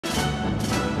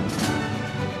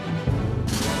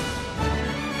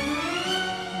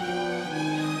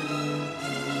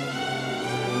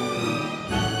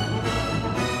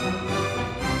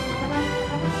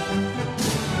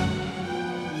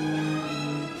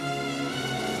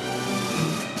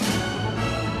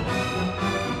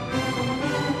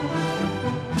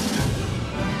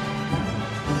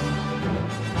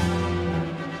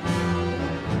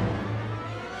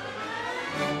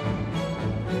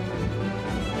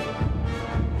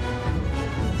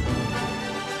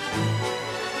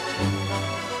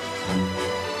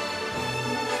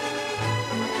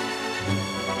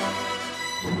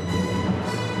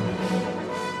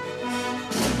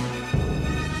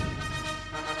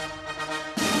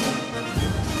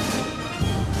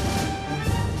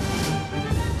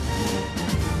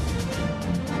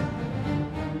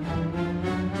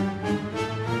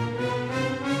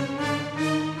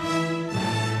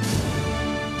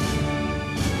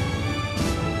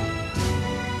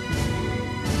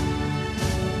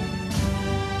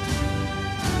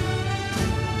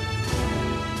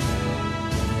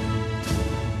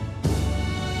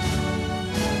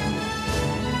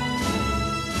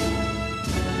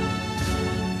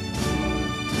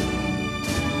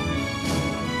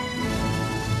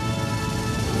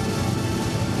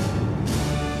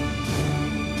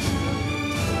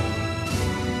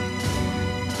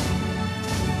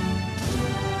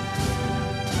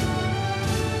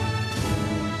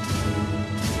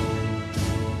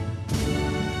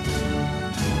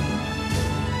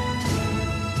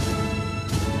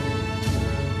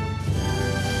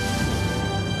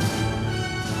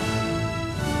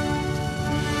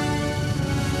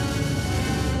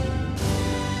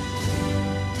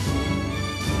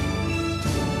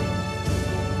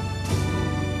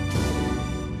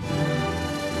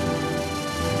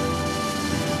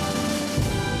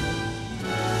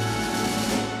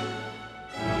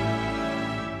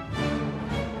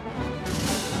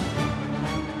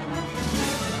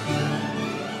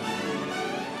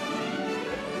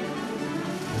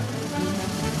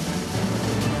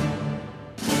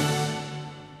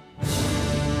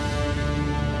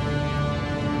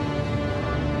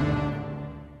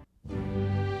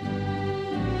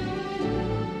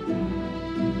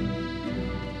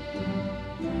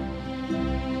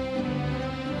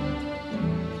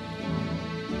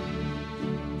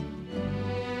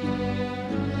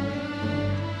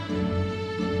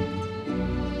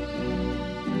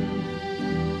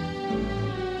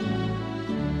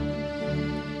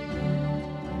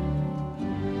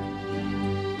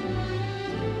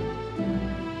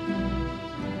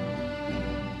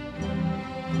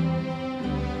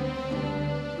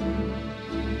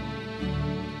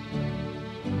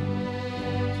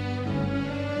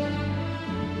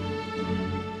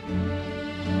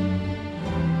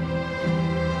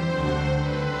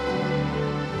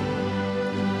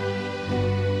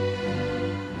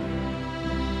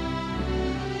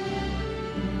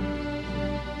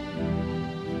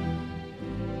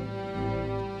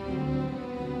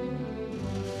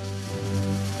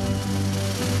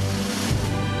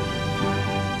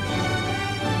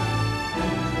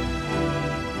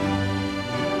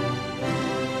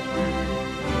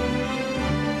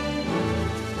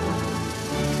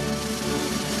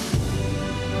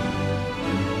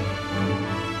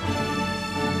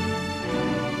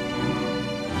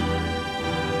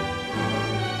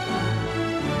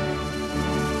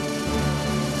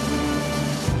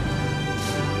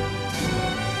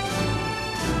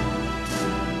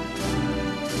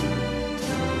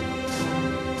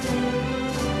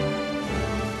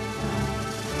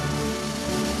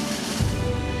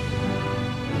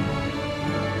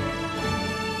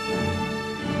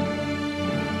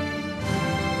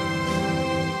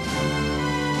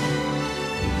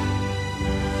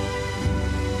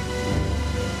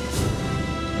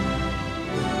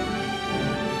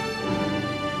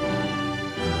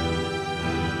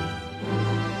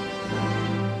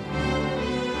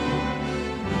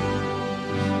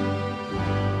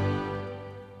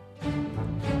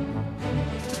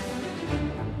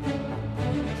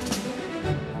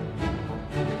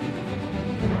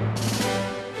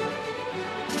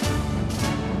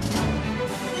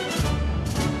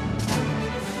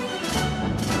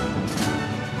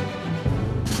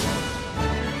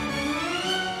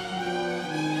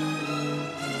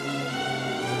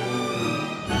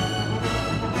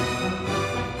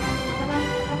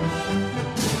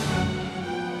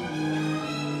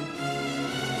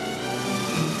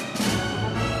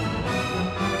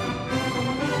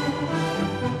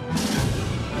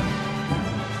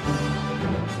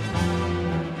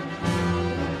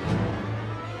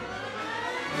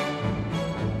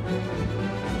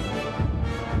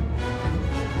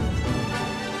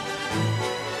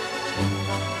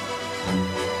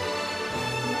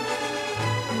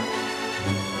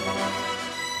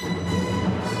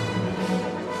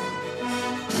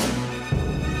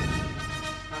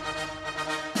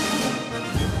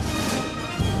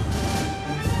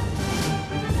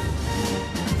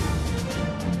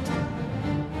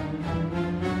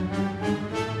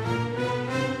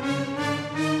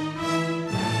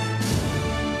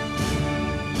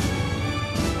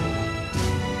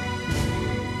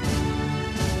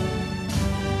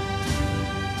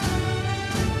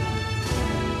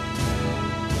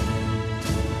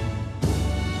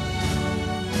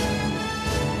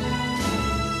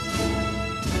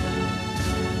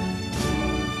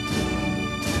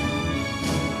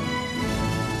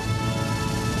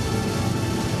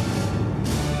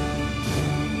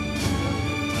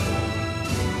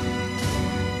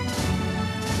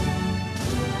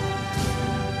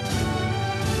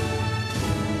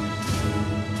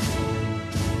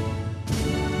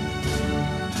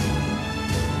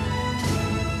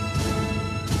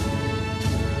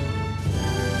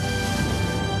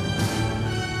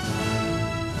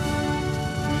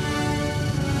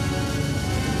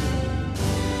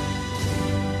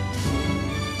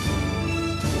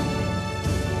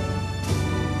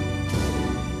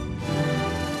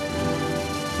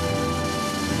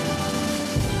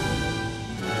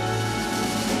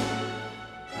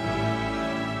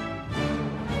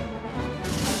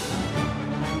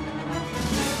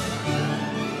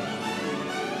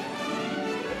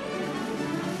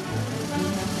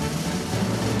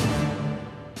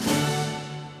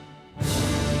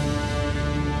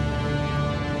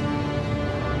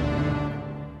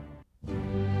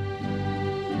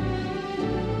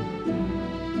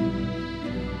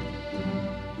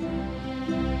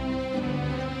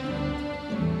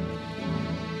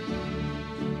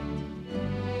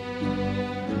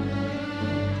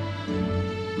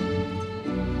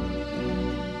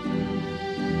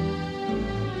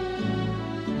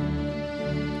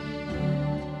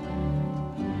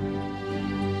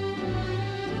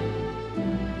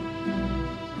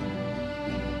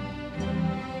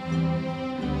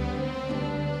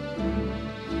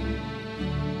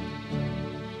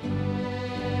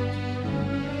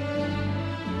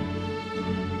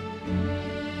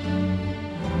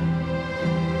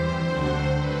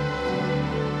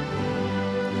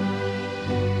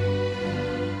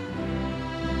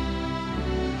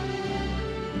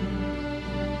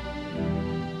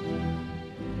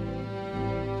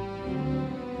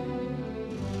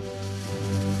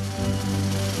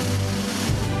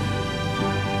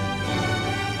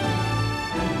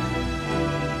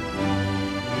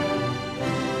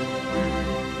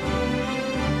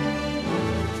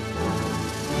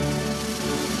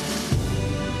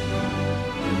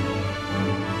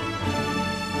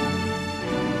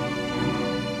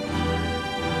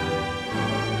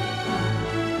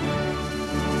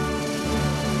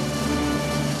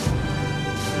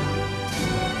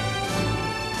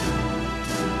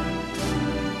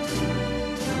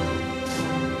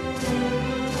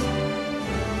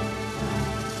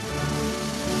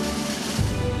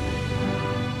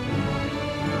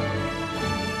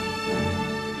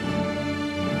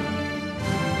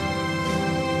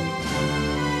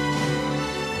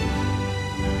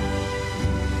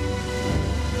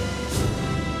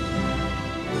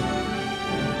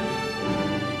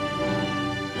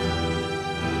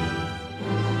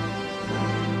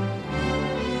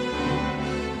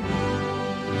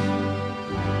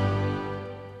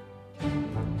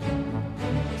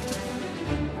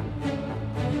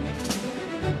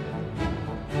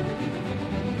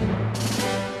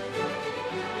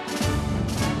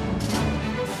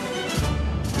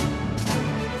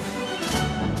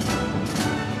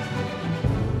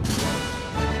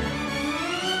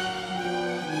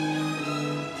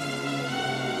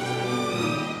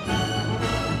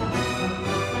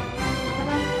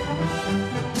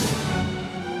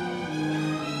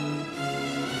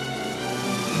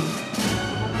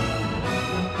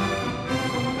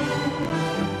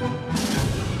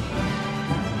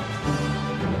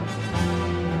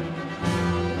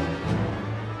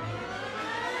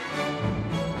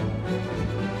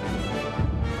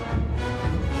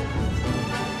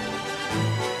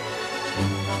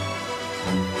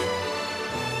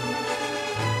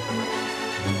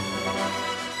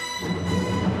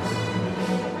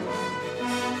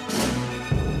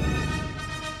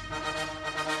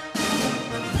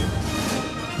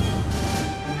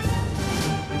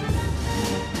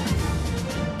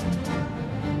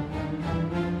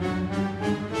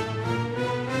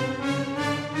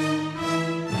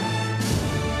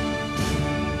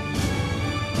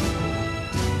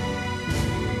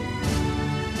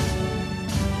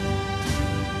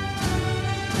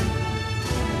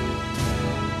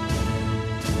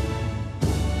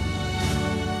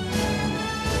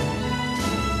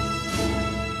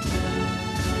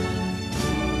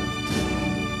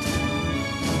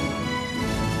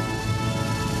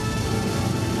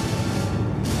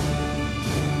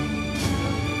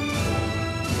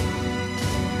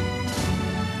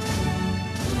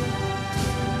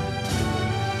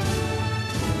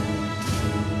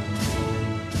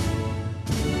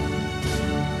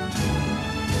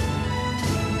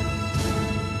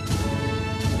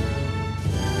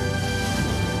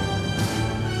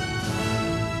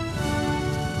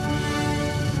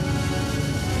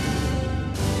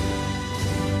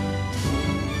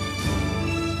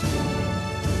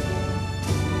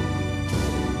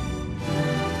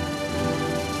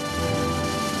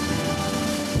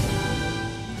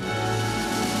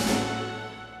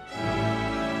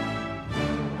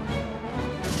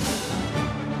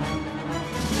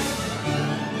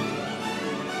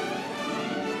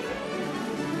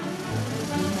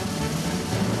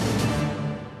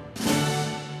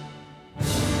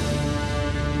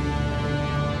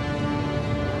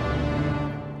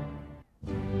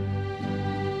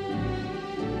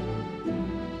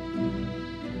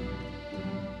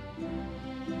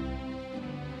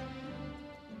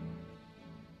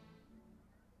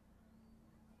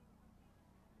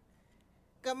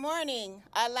Good morning.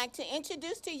 I'd like to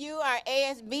introduce to you our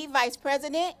ASB Vice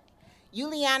President,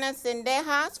 Juliana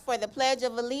Sendejas, for the Pledge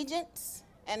of Allegiance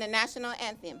and the National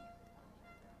Anthem.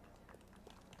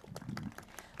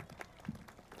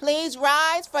 Please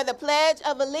rise for the Pledge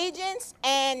of Allegiance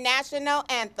and National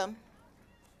Anthem.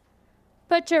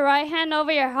 Put your right hand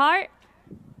over your heart.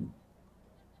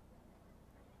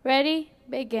 Ready?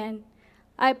 Begin.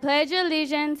 I pledge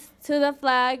allegiance to the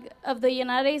flag of the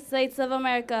United States of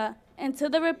America and to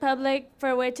the republic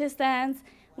for which it stands,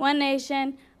 one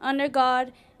nation, under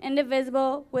God,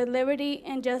 indivisible, with liberty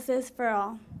and justice for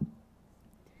all.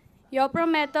 Yo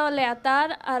prometo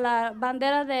lealtad a la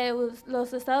bandera de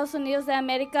los Estados Unidos de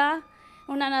América,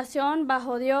 una nación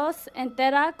bajo Dios,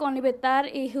 entera, con libertad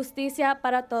y justicia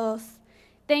para todos.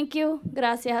 Thank you.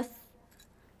 Gracias.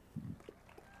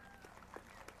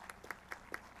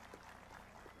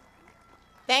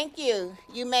 Thank you.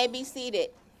 You may be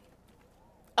seated.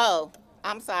 Oh,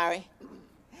 I'm sorry.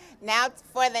 Now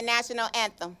for the National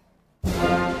Anthem.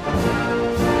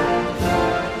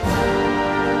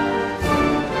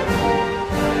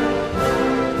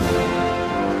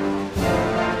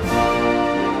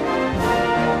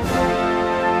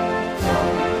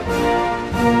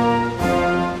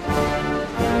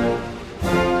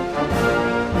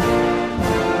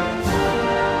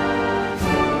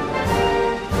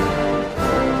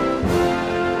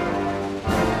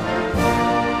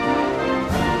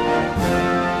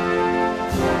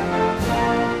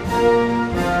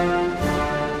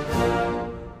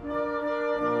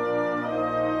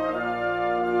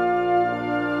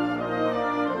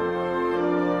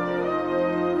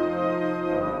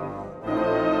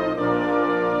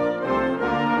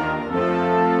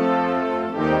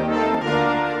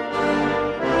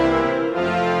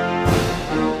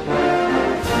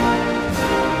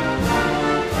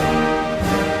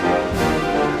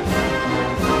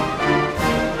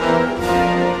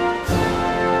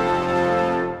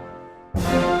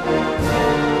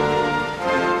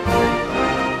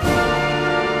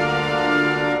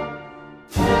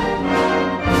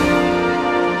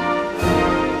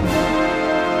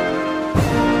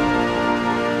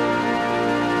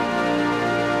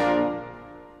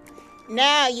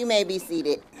 Now you may be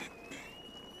seated.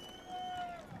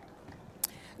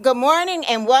 Good morning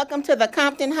and welcome to the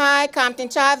Compton High, Compton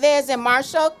Chavez, and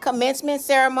Marshall commencement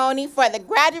ceremony for the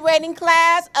graduating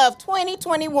class of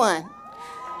 2021.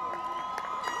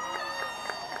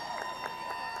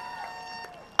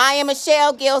 I am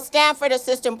Michelle Gill Stanford,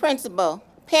 Assistant Principal.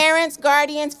 Parents,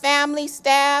 guardians, family,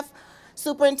 staff,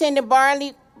 Superintendent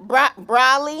Brawley,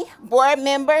 board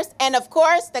members, and of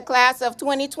course, the class of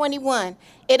 2021.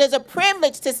 It is a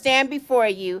privilege to stand before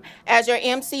you as your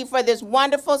MC for this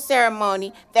wonderful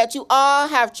ceremony that you all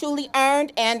have truly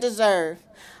earned and deserve.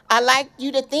 I'd like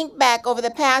you to think back over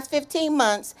the past 15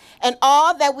 months and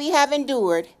all that we have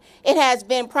endured. It has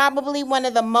been probably one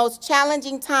of the most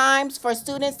challenging times for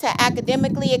students to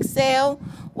academically excel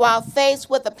while faced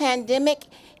with a pandemic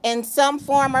in some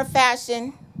form or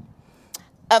fashion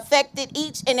affected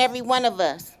each and every one of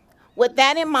us. With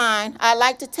that in mind, I'd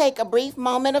like to take a brief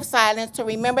moment of silence to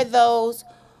remember those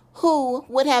who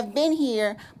would have been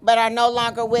here but are no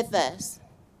longer with us.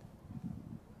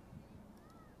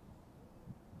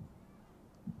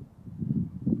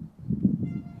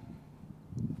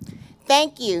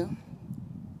 Thank you.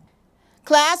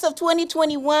 Class of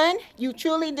 2021, you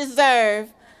truly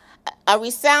deserve a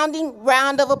resounding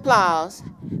round of applause.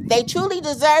 They truly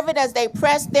deserve it as they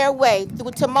press their way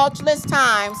through tumultuous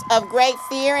times of great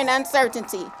fear and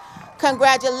uncertainty.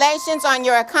 Congratulations on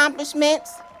your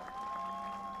accomplishments.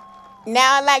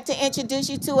 Now I'd like to introduce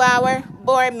you to our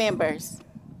board members.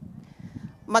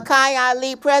 Makai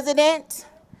Ali, President.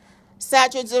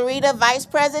 Satra Zarita, Vice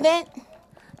President.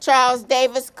 Charles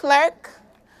Davis, Clerk.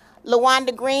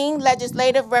 LaWanda Green,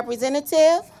 Legislative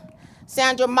Representative.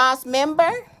 Sandra Moss,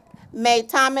 Member. May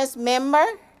Thomas, Member.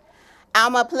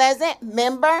 Alma Pleasant,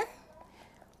 Member.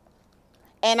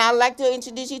 And I'd like to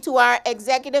introduce you to our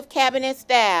Executive Cabinet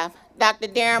staff. Dr.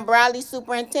 Darren Brawley,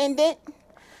 Superintendent.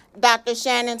 Dr.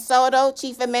 Shannon Soto,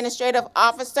 Chief Administrative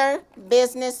Officer,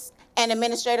 Business and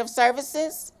Administrative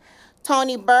Services.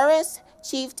 Tony Burris,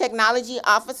 Chief Technology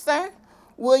Officer.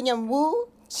 William Wu,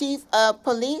 Chief of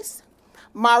Police.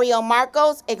 Mario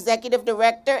Marcos, Executive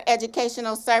Director,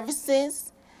 Educational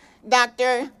Services.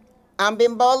 Dr.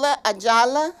 Ambimbola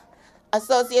Ajala,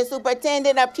 Associate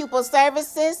Superintendent of Pupil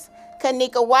Services.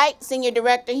 Kanika White, Senior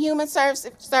Director, Human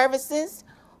Services.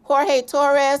 Jorge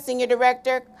Torres, Senior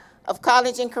Director of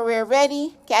College and Career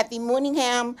Ready. Kathy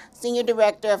Mooningham, Senior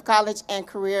Director of College and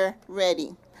Career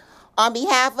Ready. On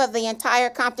behalf of the entire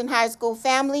Compton High School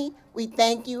family, we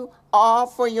thank you all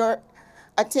for your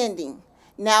attending.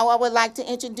 Now I would like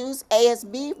to introduce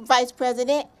ASB Vice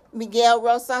President Miguel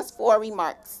Rosas for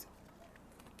remarks.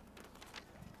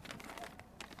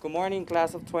 Good morning,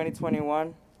 class of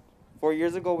 2021. 4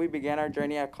 years ago, we began our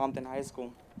journey at Compton High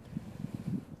School.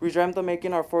 We dreamt of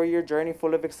making our 4-year journey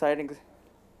full of exciting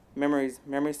memories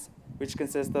which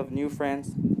consist of new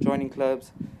friends, joining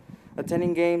clubs,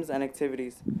 attending games and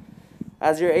activities.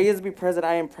 As your ASB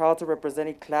president, I am proud to represent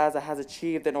a class that has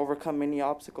achieved and overcome many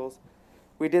obstacles.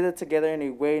 We did it together in a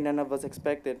way none of us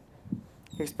expected.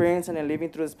 Experiencing and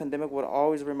living through this pandemic would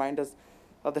always remind us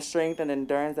of the strength and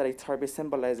endurance that a tar base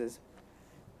symbolizes.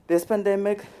 This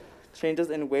pandemic changed us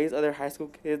in ways other high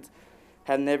school kids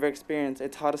have never experienced.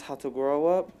 It taught us how to grow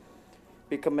up,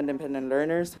 become independent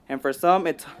learners, and for some,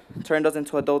 it turned us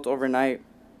into adults overnight.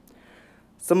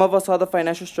 Some of us saw the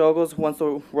financial struggles once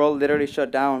the world literally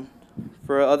shut down.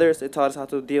 For others, it taught us how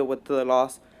to deal with the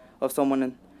loss of someone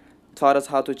and taught us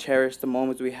how to cherish the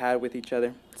moments we had with each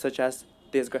other, such as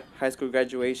this high school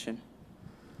graduation.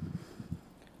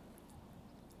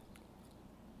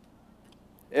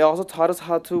 It also taught us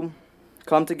how to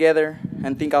come together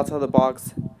and think outside the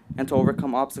box and to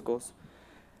overcome obstacles.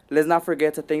 Let's not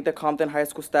forget to thank the Compton High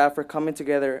School staff for coming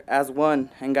together as one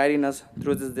and guiding us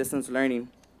through this distance learning.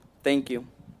 Thank you.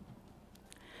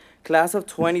 Class of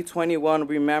 2021,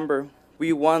 remember,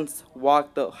 we once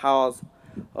walked the halls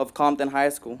of Compton High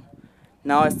School.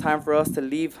 Now it's time for us to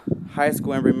leave high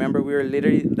school and remember we were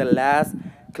literally the last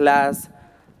class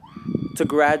to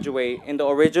graduate in the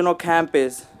original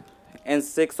campus in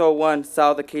 601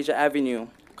 South Acacia Avenue,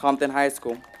 Compton High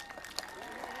School.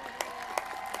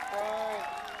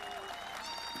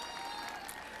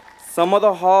 Some of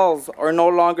the halls are no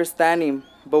longer standing,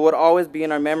 but would always be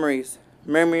in our memories.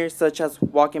 Memories such as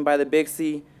walking by the Big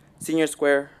C, Senior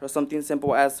Square, or something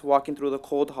simple as walking through the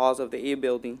cold halls of the A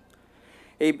building.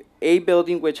 A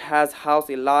building which has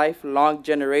housed a lifelong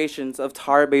generations of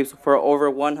tar babes for over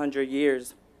 100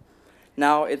 years.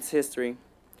 Now it's history.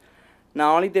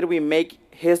 Not only did we make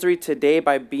history today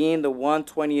by being the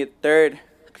 123rd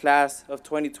class of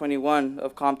 2021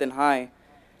 of Compton High,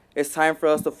 it's time for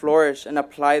us to flourish and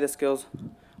apply the skills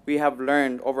we have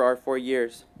learned over our 4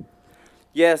 years.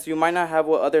 Yes, you might not have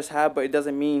what others have, but it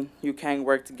doesn't mean you can't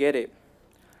work to get it.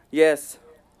 Yes,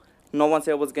 no one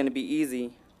said it was going to be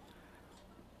easy.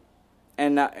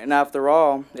 And after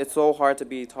all, it's so hard to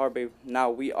be a tar babe.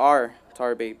 Now we are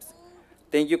tar babes.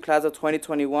 Thank you, class of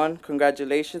 2021.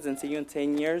 Congratulations, and see you in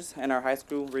 10 years and our high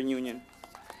school reunion.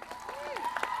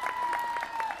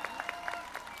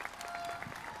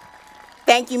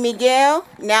 Thank you, Miguel.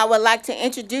 Now I would like to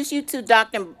introduce you to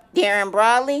Dr. Darren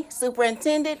Bradley,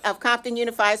 Superintendent of Compton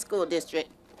Unified School District.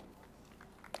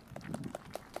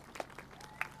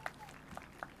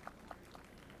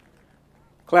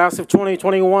 Class of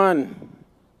 2021,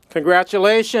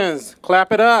 congratulations.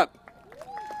 Clap it up.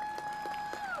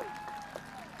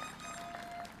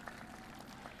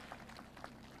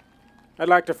 I'd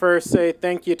like to first say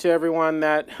thank you to everyone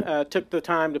that took the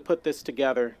time to put this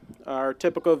together. Our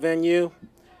typical venue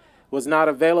was not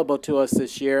available to us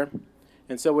this year,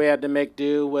 and so we had to make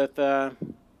do with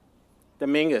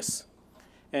Dominguez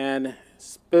and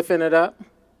spiffing it up.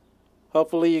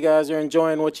 Hopefully you guys are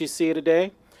enjoying what you see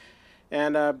today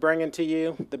and bringing to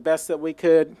you the best that we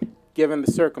could given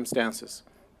the circumstances.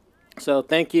 So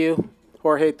thank you,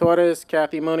 Jorge Torres,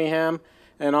 Kathy Mooneyham,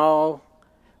 and all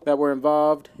that were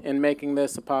involved in making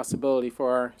this a possibility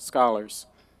for our scholars.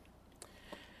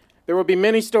 There will be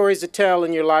many stories to tell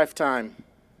in your lifetime,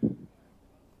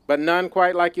 but none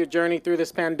quite like your journey through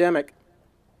this pandemic.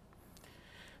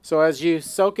 So as you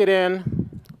soak it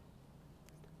in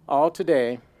all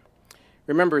today,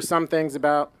 remember some things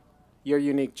about your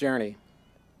unique journey.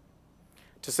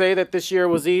 To say that this year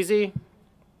was easy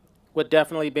would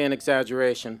definitely be an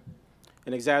exaggeration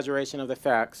of the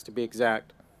facts, to be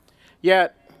exact.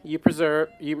 Yet, you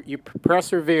persevered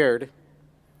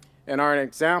and are an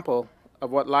example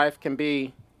of what life can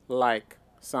be like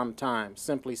sometimes.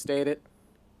 Simply stated,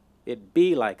 it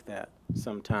be like that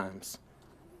sometimes.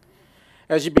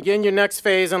 As you begin your next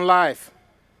phase in life,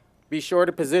 be sure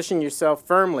to position yourself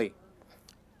firmly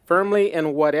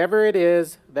in whatever it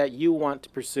is that you want to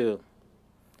pursue.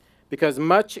 Because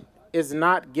much is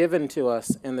not given to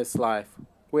us in this life.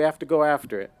 We have to go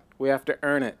after it. We have to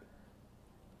earn it.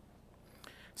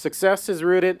 Success is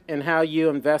rooted in how you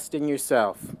invest in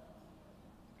yourself.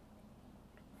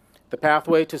 The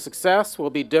pathway to success will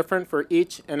be different for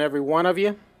each and every one of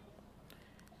you.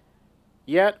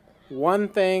 Yet, one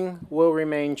thing will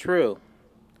remain true.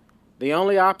 The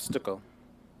only obstacle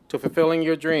to fulfilling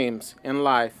your dreams in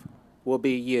life will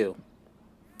be you.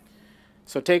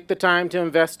 So take the time to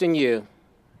invest in you.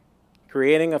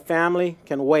 Creating a family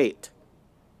can wait.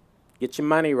 Get your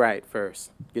money right first.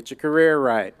 Get your career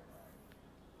right.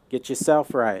 Get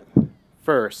yourself right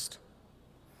first.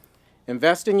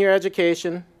 Invest in your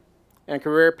education and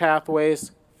career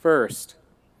pathways first.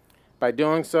 By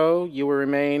doing so, you will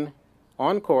remain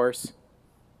on course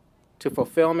to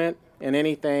fulfillment in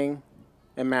anything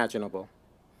imaginable.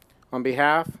 On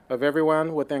behalf of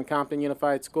everyone within Compton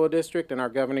Unified School District and our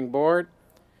governing board,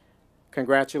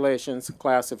 congratulations,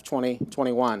 class of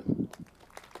 2021.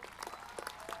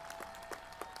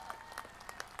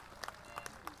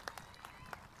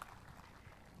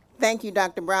 Thank you,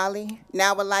 Dr. Brawley.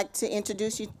 Now I would like to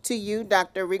introduce you,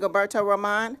 Dr. Rigoberto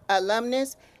Roman,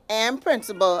 alumnus and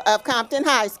principal of Compton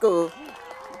High School.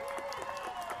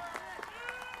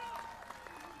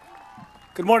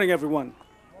 Good morning, everyone.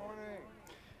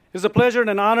 It's a pleasure and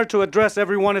an honor to address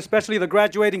everyone, especially the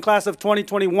graduating class of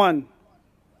 2021.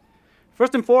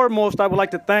 First and foremost, I would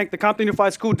like to thank the Compton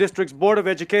Unified School District's Board of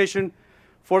Education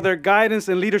for their guidance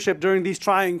and leadership during these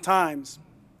trying times.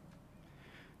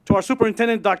 To our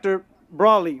superintendent, Dr.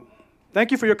 Brawley,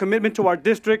 thank you for your commitment to our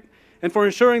district and for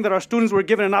ensuring that our students were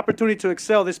given an opportunity to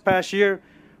excel this past year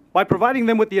by providing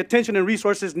them with the attention and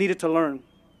resources needed to learn.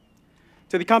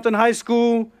 To the Compton High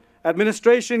School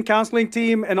administration, counseling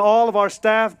team, and all of our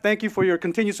staff, thank you for your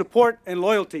continued support and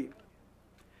loyalty.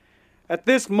 At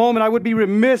this moment, I would be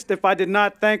remiss if I did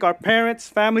not thank our parents,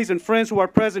 families, and friends who are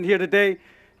present here today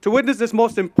to witness this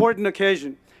most important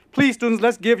occasion. Please, students,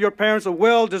 let's give your parents a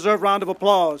well-deserved round of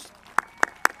applause.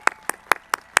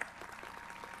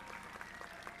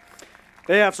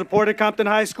 They have supported Compton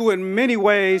High School in many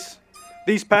ways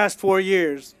these past 4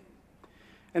 years.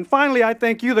 And finally, I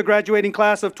thank you, the graduating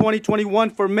class of 2021,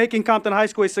 for making Compton High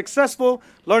School a successful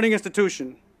learning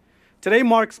institution. Today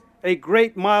marks a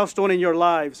great milestone in your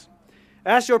lives.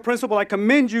 As your principal, I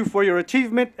commend you for your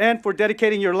achievement and for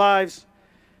dedicating your lives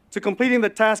to completing the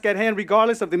task at hand,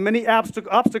 regardless of the many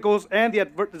obstacles and the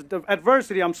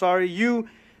adversity you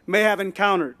may have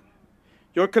encountered.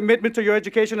 Your commitment to your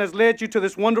education has led you to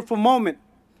this wonderful moment.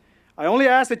 I only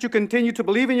ask that you continue to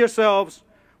believe in yourselves,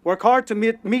 work hard to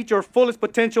meet your fullest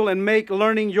potential, and make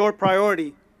learning your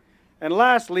priority. And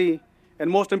lastly, and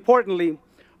most importantly,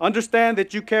 understand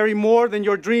that you carry more than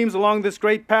your dreams along this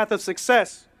great path of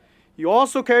success. You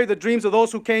also carry the dreams of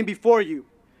those who came before you.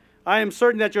 I am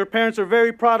certain that your parents are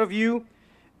very proud of you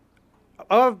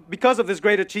because of this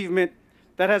great achievement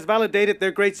that has validated their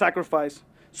great sacrifice.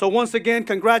 So once again,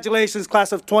 congratulations,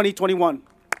 class of 2021.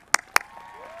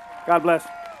 God bless.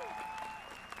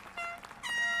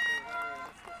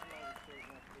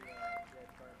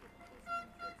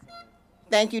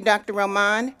 Thank you, Dr.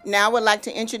 Roman. Now I would like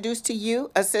to introduce to you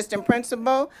Assistant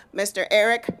Principal, Mr.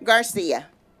 Eric Garcia.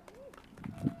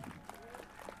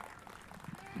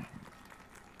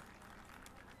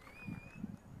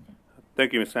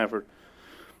 Thank you, Ms. Sanford.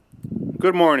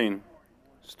 Good morning,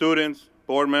 students,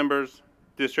 board members,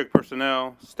 district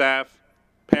personnel, staff,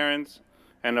 parents,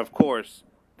 and of course,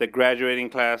 the graduating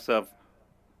class of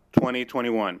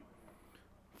 2021.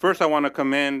 First, I want to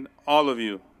commend all of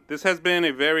you. This has been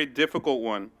a very difficult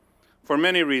one for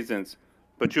many reasons,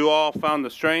 but you all found the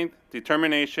strength,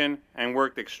 determination, and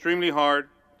worked extremely hard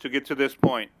to get to this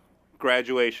point,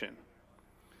 graduation.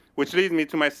 Which leads me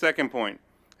to my second point,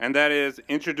 and that is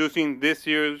introducing this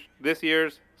year's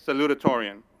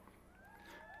salutatorian.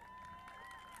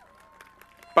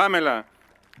 Pamela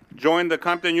joined the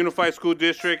Compton Unified School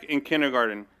District in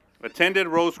kindergarten, attended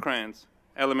Rosecrans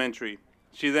Elementary.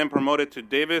 She then promoted to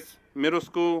Davis Middle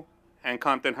School and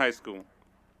Compton High School.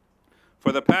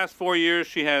 For the past 4 years,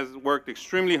 she has worked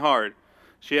extremely hard.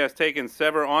 She has taken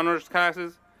several honors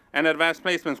classes and advanced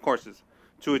placements courses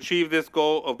to achieve this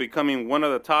goal of becoming one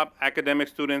of the top academic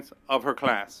students of her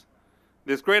class.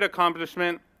 This great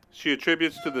accomplishment she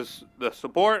attributes to the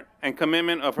support and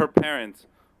commitment of her parents,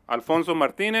 Alfonso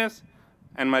Martinez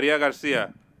and Maria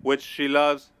Garcia, which she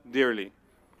loves dearly.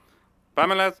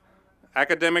 Pamela's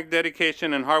academic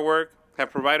dedication and hard work have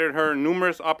provided her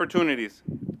numerous opportunities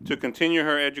to continue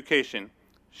her education.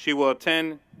 She will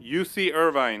attend UC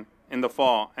Irvine in the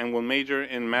fall and will major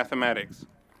in mathematics.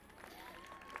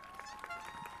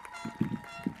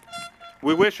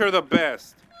 We wish her the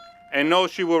best and know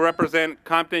she will represent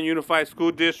Compton Unified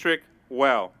School District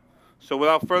well. So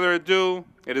without further ado,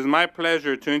 it is my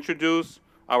pleasure to introduce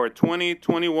our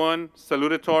 2021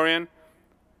 salutatorian,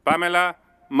 Pamela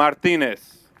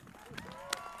Martinez.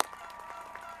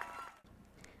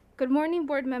 Good morning,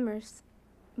 board members,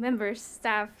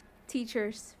 staff,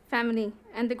 teachers, family,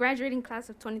 and the graduating class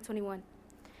of 2021.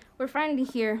 We're finally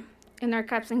here in our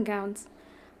caps and gowns.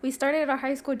 We started our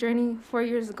high school journey 4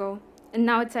 years ago, and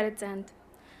now it's at its end.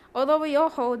 Although we all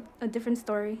hold a different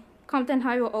story, Compton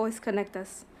High will always connect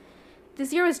us.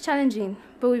 This year was challenging,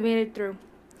 but we made it through.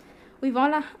 We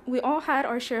all had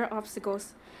our share of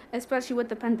obstacles, especially with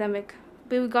the pandemic,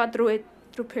 but we got through it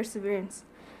through perseverance.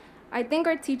 I thank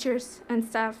our teachers and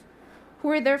staff who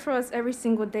were there for us every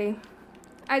single day.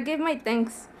 I give my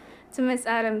thanks to Ms.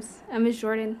 Adams and Ms.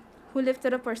 Jordan, who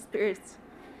lifted up our spirits.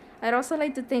 I'd also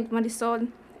like to thank Marisol,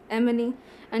 Emily,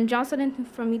 and Jocelyn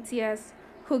from ETS,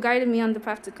 who guided me on the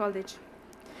path to college.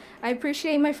 I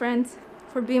appreciate my friends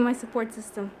for being my support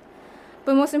system.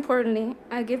 But most importantly,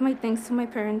 I give my thanks to my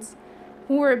parents,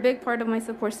 who were a big part of my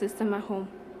support system at home.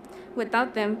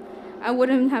 Without them, I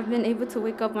wouldn't have been able to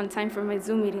wake up on time for my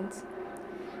Zoom meetings.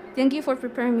 Thank you for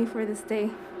preparing me for this day.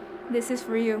 This is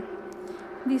for you.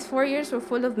 These 4 years were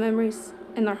full of memories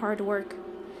and our hard work.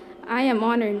 I am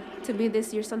honored to be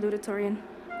this year's salutatorian.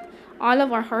 All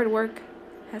of our hard work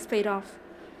has paid off.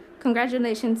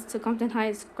 Congratulations to Compton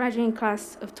High's graduating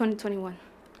class of 2021.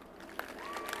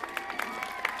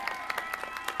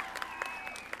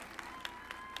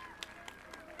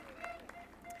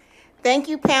 Thank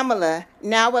you, Pamela.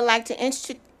 Now I would like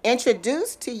to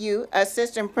introduce to you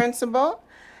Assistant Principal,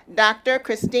 Dr.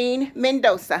 Christine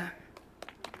Mendoza.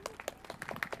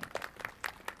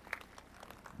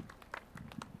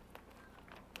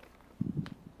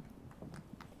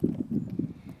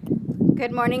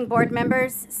 Good morning, board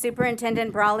members,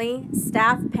 Superintendent Brawley,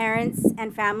 staff, parents,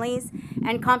 and families,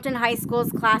 and Compton High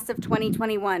School's class of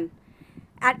 2021.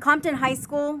 At Compton High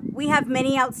School, we have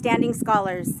many outstanding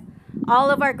scholars. All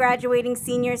of our graduating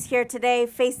seniors here today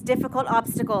face difficult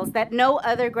obstacles that no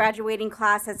other graduating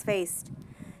class has faced.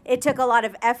 It took a lot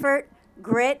of effort,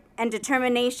 grit, and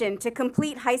determination to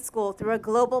complete high school through a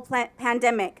global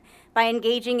pandemic by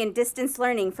engaging in distance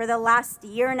learning for the last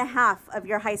year and a half of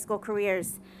your high school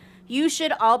careers. You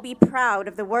should all be proud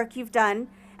of the work you've done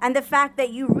and the fact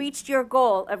that you reached your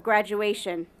goal of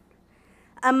graduation.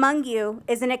 Among you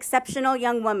is an exceptional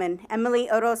young woman, Emily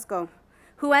Orozco,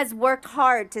 who has worked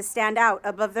hard to stand out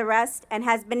above the rest and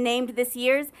has been named this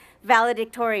year's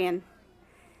valedictorian.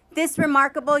 This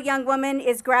remarkable young woman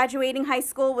is graduating high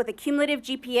school with a cumulative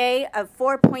GPA of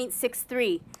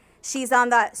 4.63. She's on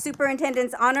the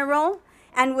superintendent's honor roll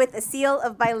and with a seal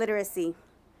of biliteracy.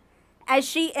 As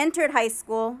she entered high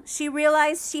school, she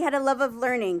realized she had a love of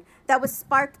learning that was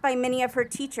sparked by many of her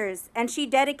teachers, and she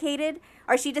decided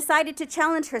to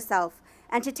challenge herself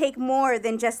and to take more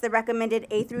than just the recommended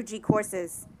A through G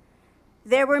courses.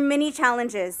 There were many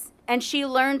challenges, and she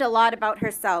learned a lot about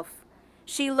herself.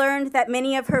 She learned that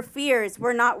many of her fears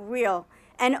were not real,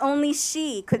 and only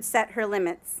she could set her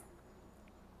limits.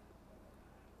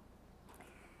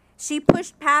 She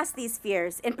pushed past these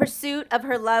fears in pursuit of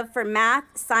her love for math,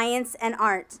 science, and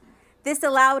art. This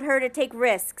allowed her to take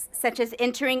risks, such as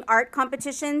entering art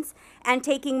competitions and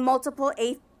taking multiple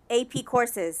AP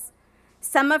courses.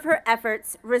 Some of her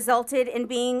efforts resulted in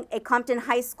being a Compton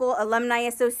High School Alumni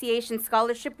Association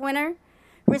scholarship winner,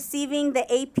 receiving the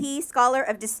AP Scholar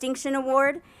of Distinction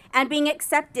Award, and being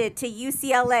accepted to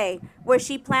UCLA, where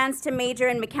she plans to major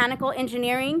in mechanical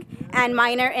engineering and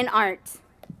minor in art.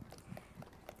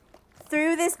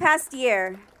 Through this past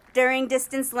year, during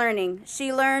distance learning,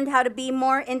 she learned how to be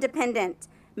more independent,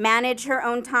 manage her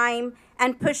own time,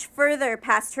 and push further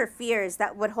past her fears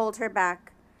that would hold her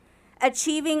back.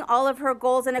 Achieving all of her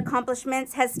goals and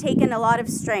accomplishments has taken a lot of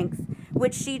strength,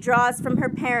 which she draws from her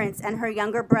parents and her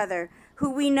younger brother,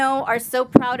 who we know are so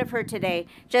proud of her today,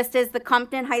 just as the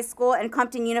Compton High School and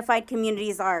Compton Unified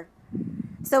communities are.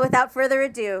 So without further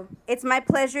ado, it's my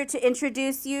pleasure to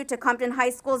introduce you to Compton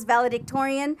High School's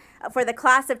valedictorian for the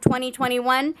class of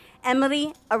 2021,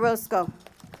 Emily Orozco.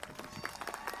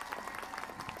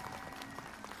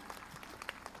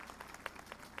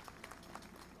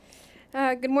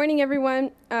 Good morning,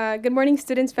 everyone. Good morning,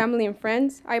 students, family, and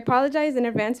friends. I apologize in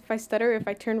advance if I stutter or if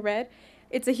I turn red.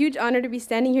 It's a huge honor to be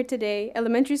standing here today.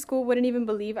 Elementary school wouldn't even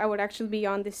believe I would actually be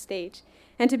on this stage.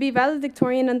 And to be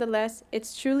valedictorian nonetheless,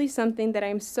 it's truly something that I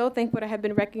am so thankful to have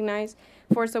been recognized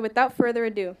for. So without further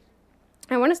ado,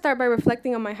 I want to start by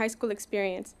reflecting on my high school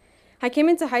experience. I came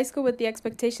into high school with the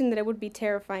expectation that it would be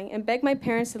terrifying and begged my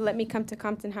parents to let me come to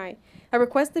Compton High, a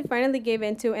request they finally gave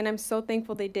into, and I'm so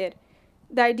thankful they did.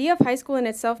 The idea of high school in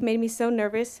itself made me so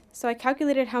nervous, so I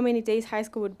calculated how many days high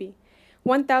school would be.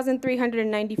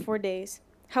 1,394 days.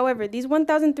 However, these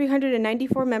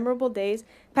 1,394 memorable days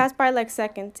passed by like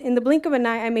seconds. In the blink of an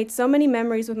eye, I made so many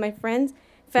memories with my friends,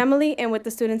 family, and with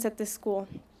the students at this school.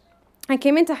 I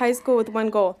came into high school with one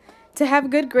goal, to have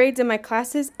good grades in my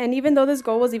classes, and even though this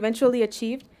goal was eventually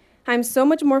achieved, I'm so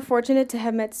much more fortunate to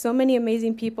have met so many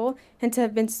amazing people and to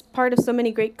have been part of so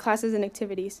many great classes and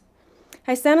activities.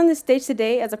 I stand on this stage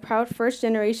today as a proud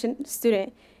first-generation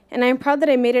student, and I am proud that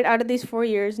I made it out of these 4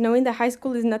 years, knowing that high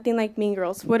school is nothing like Mean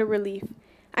Girls. What a relief.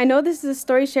 I know this is a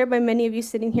story shared by many of you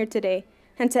sitting here today,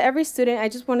 and to every student, I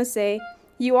just want to say,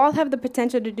 you all have the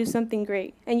potential to do something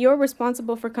great, and you're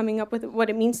responsible for coming up with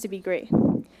what it means to be great.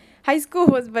 High school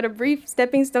was but a brief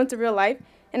stepping stone to real life,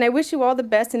 and I wish you all the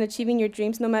best in achieving your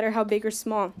dreams, no matter how big or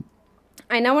small.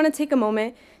 I now want to take a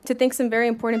moment to thank some very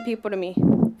important people to me.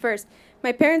 First,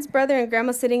 my parents, brother, and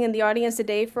grandma sitting in the audience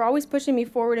today for always pushing me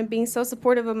forward and being so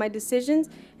supportive of my decisions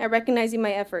and recognizing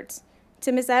my efforts.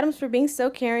 To Ms. Adams for being so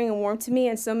caring and warm to me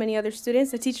and so many other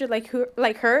students, a teacher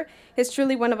like her is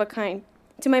truly one of a kind.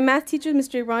 To my math teachers,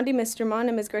 Mr. Rondi, Mr. Mon,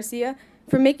 and Ms. Garcia,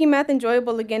 for making math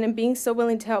enjoyable again and being so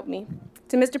willing to help me.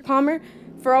 To Mr. Palmer,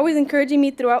 for always encouraging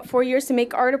me throughout 4 years to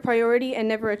make art a priority and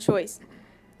never a choice.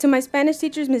 To my Spanish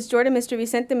teachers, Ms. Jordan, Mr.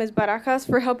 Vicente, Ms. Barajas,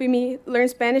 for helping me learn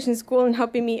Spanish in school and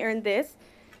helping me earn this.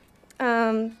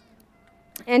 And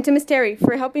to Ms. Terry,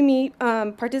 for helping me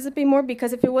participate more,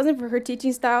 because if it wasn't for her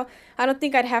teaching style, I don't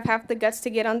think I'd have half the guts to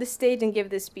get on this stage and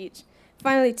give this speech.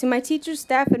 Finally, to my teachers,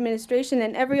 staff, administration,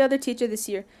 and every other teacher this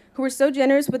year, who were so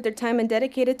generous with their time and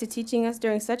dedicated to teaching us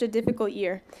during such a difficult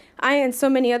year. I and so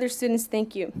many other students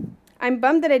thank you. I'm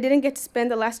bummed that I didn't get to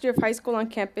spend the last year of high school on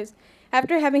campus,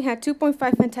 after having had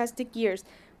 2.5 fantastic years.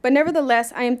 But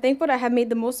nevertheless, I am thankful that I have made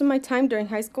the most of my time during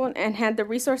high school and had the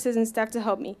resources and staff to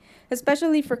help me.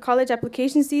 Especially for college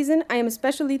application season, I am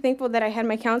especially thankful that I had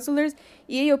my counselors,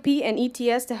 EAOP, and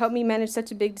ETS to help me manage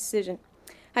such a big decision.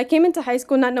 I came into high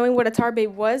school not knowing what a tar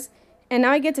babe was, and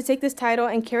now I get to take this title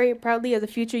and carry it proudly as a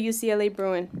future UCLA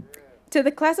Bruin. To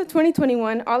the class of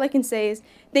 2021, all I can say is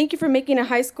thank you for making a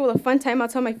high school a fun time I'll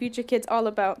tell my future kids all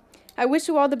about. I wish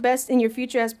you all the best in your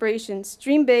future aspirations.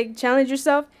 Dream big, challenge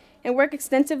yourself, and work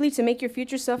extensively to make your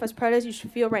future self as proud as you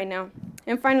should feel right now.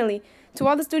 And finally, to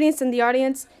all the students in the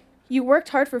audience, you worked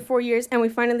hard for 4 years and we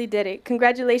finally did it.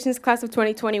 Congratulations, class of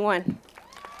 2021.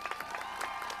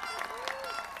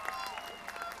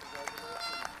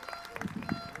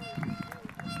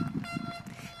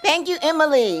 Thank you,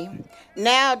 Emily.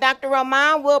 Now, Dr.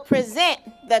 Roman will present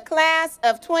the class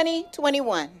of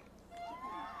 2021.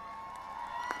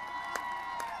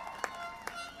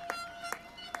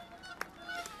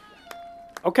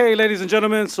 Okay, ladies and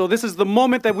gentlemen, so this is the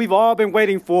moment that we've all been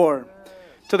waiting for.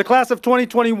 To the class of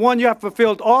 2021, you have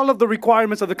fulfilled all of the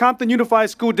requirements of the Compton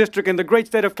Unified School District in the great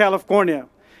state of California.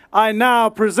 I now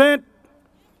present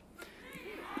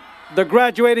the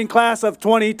graduating class of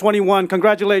 2021.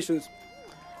 Congratulations.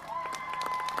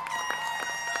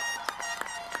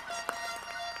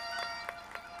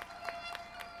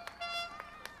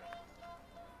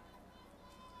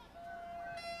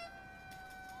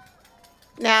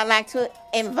 Now I'd like to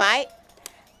invite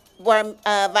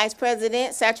Vice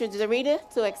President Satchel Zarita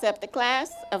to accept the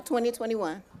class of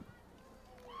 2021.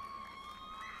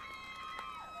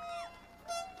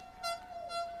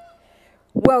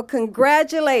 Well,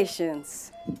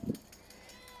 congratulations.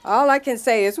 All I can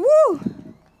say is, woo!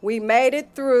 We made it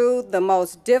through the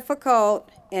most difficult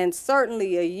and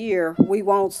certainly a year we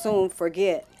won't soon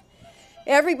forget.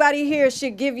 Everybody here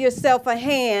should give yourself a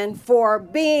hand for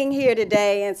being here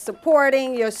today and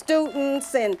supporting your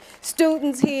students and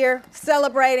students here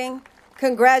celebrating.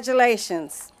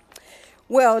 Congratulations.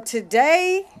 Well,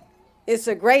 today is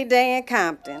a great day in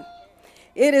Compton.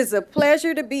 It is a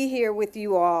pleasure to be here with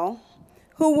you all,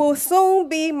 who will soon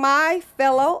be my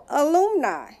fellow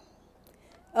alumni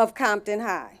of Compton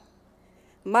High,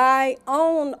 my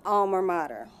own alma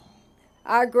mater.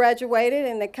 I graduated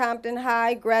in the Compton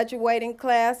High graduating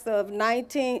class of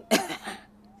 19.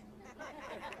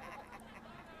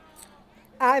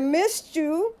 I missed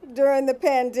you during the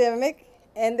pandemic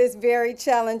and this very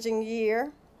challenging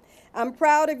year. I'm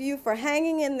proud of you for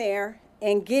hanging in there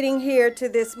and getting here to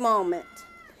this moment.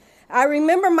 I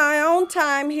remember my own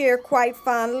time here quite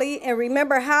fondly and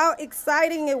remember how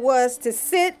exciting it was to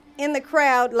sit in the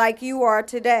crowd like you are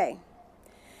today.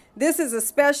 This is a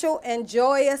special and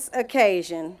joyous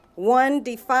occasion, one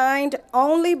defined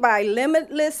only by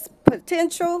limitless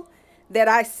potential that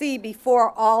I see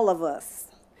before all of us.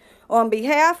 On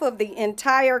behalf of the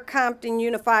entire Compton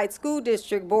Unified School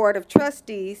District Board of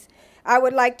Trustees, I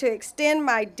would like to extend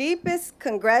my deepest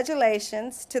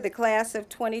congratulations to the class of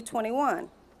 2021.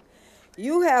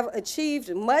 You have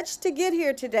achieved much to get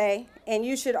here today, and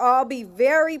you should all be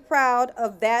very proud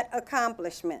of that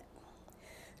accomplishment.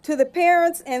 To the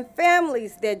parents and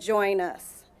families that join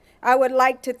us, I would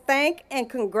like to thank and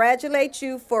congratulate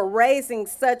you for raising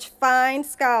such fine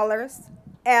scholars,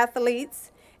 athletes,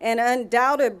 and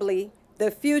undoubtedly the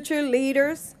future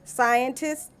leaders,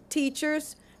 scientists,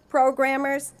 teachers,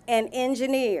 programmers, and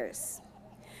engineers.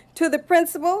 To the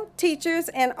principal, teachers,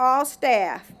 and all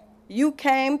staff, you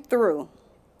came through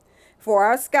for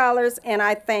our scholars, and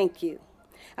I thank you.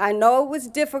 I know it was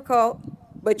difficult,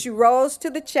 but you rose to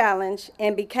the challenge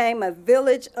and became a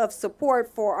village of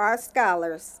support for our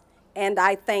scholars, and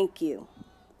I thank you.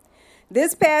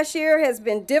 This past year has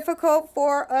been difficult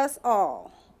for us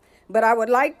all, but I would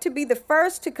like to be the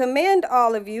first to commend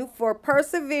all of you for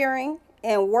persevering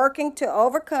and working to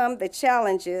overcome the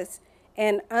challenges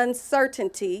and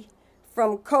uncertainty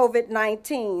from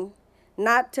COVID-19,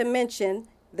 not to mention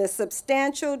the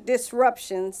substantial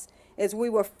disruptions as we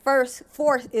were forced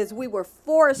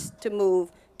to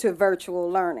move to virtual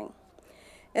learning.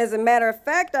 As a matter of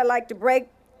fact, I'd like to break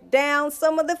down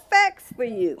some of the facts for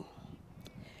you.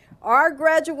 Our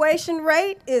graduation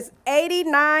rate is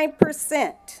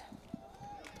 89%.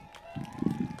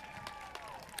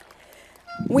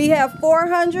 We have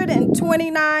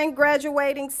 429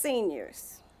 graduating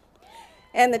seniors.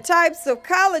 And the types of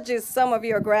colleges some of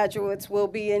your graduates will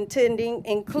be attending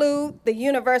include the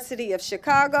University of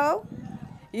Chicago,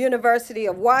 University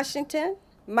of Washington,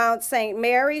 Mount St.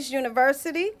 Mary's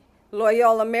University,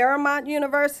 Loyola Marymount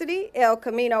University, El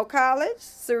Camino College,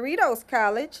 Cerritos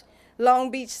College, Long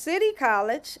Beach City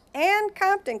College, and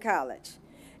Compton College,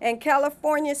 and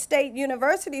California State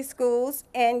University schools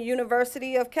and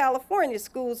University of California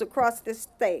schools across the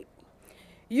state.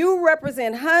 You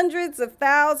represent hundreds of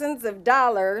thousands of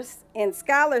dollars in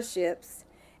scholarships,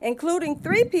 including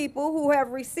 3 people who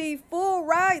have received full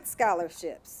ride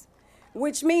scholarships,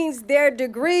 which means their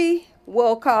degree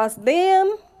will cost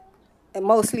them, and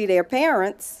mostly their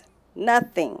parents,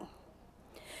 nothing.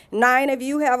 9 of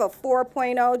you have a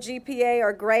 4.0 GPA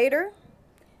or greater.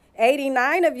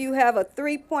 89 of you have a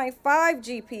 3.5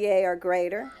 GPA or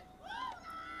greater.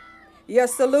 Your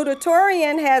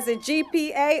salutatorian has a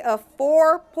GPA of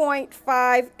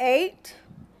 4.58.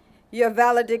 Your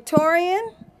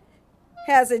valedictorian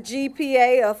has a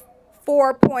GPA of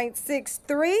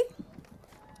 4.63.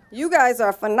 You guys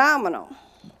are phenomenal.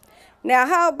 Now,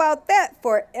 how about that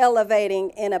for elevating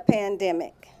in a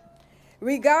pandemic?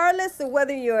 Regardless of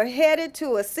whether you're headed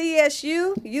to a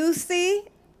CSU, UC,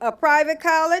 a private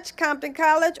college, Compton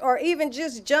College, or even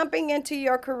just jumping into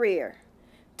your career,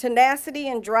 tenacity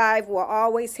and drive will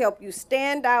always help you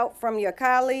stand out from your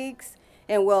colleagues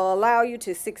and will allow you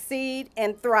to succeed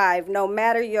and thrive no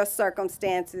matter your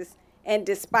circumstances and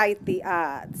despite the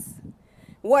odds.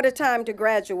 What a time to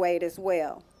graduate as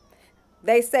well.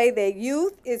 They say that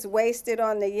youth is wasted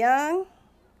on the young,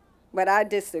 but I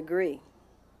disagree.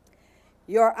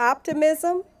 Your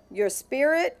optimism, your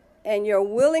spirit, and your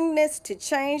willingness to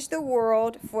change the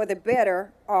world for the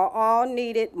better are all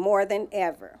needed more than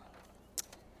ever.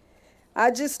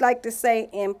 I'd just like to say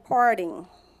in parting,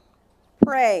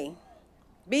 pray,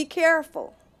 be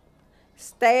careful,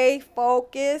 stay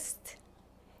focused,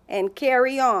 and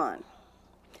carry on.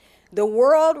 The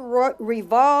world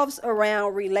revolves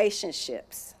around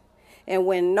relationships, and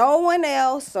when no one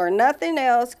else or nothing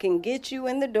else can get you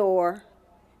in the door,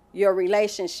 your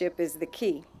relationship is the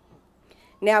key.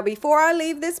 Now, before I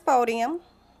leave this podium,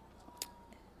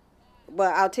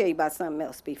 well, I'll tell you about something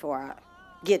else before I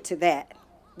get to that.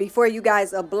 Before you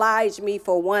guys oblige me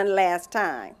for one last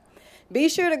time. Be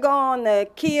sure to go on the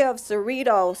Kia of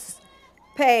Cerritos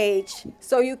page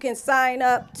so you can sign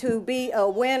up to be a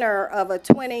winner of a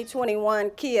 2021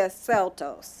 Kia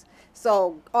Seltos.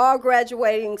 So all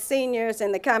graduating seniors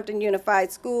in the Compton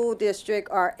Unified School District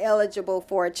are eligible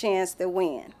for a chance to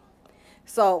win.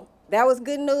 So that was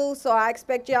good news, so I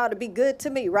expect y'all to be good to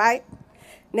me, right?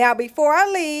 Now, before I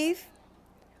leave,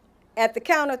 at the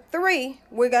count of 3,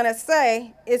 we're going to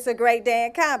say, it's a great day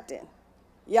in Compton.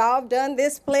 Y'all have done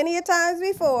this plenty of times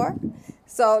before,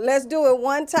 so let's do it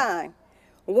one time.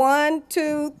 1,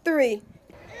 2, 3.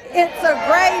 It's a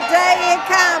great day in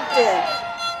Compton.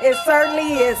 It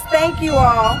certainly is. Thank you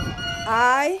all.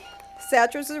 I,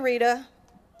 Satra Zarita,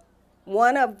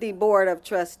 one of the Board of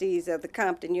Trustees of the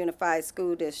Compton Unified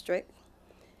School District,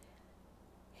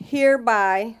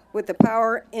 hereby, with the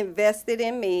power invested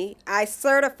in me, I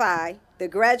certify the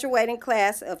graduating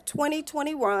class of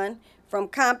 2021 from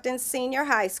Compton Senior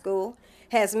High School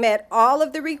has met all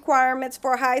of the requirements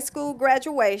for high school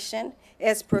graduation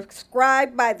as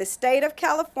prescribed by the state of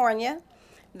California,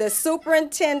 the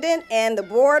superintendent, and the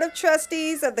Board of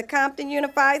Trustees of the Compton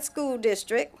Unified School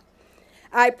District.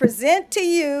 I present to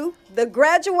you the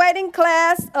graduating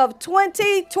class of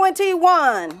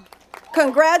 2021.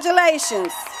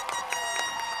 Congratulations.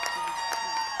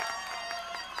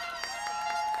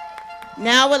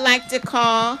 Now I would like to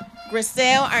call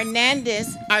Grisel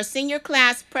Hernandez, our senior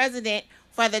class president,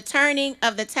 for the turning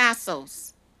of the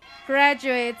tassels.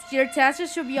 Graduates, your tassel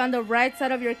should be on the right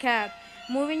side of your cap.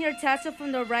 Moving your tassel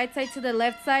from the right side to the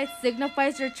left side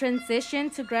signifies your transition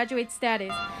to graduate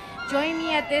status. Join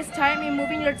me at this time in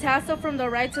moving your tassel from the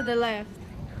right to the left.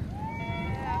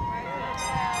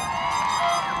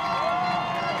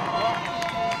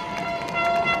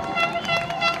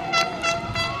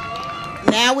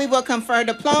 Now we will confer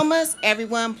diplomas.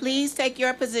 Everyone, please take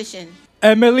your position.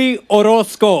 Emily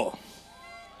Orozco.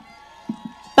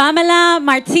 Pamela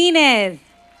Martinez.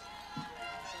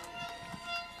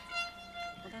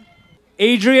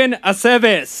 Adrian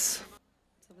Aceves.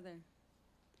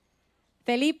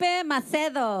 Felipe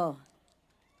Macedo.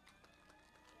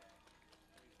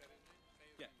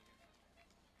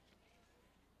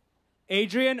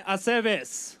 Adrian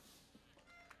Aceves.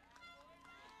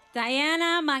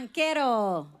 Diana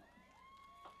Manquero.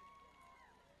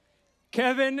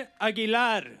 Kevin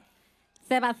Aguilar.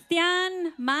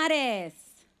 Sebastián Mares.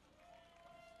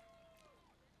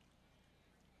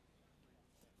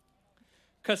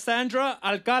 Cassandra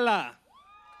Alcala.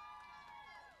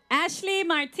 Ashley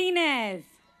Martinez.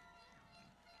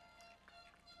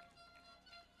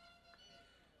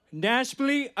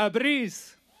 Nashbly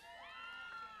Abriz.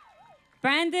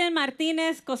 Brandon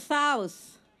Martinez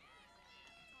Cosaus.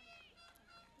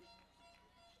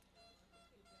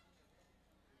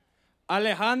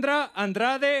 Alejandra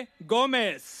Andrade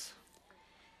Gomez.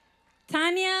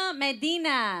 Tania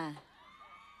Medina.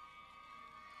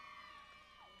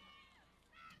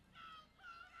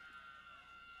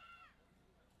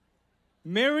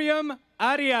 Miriam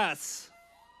Arias.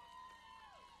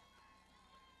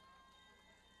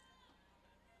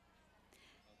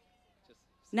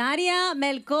 Nadia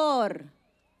Melcor.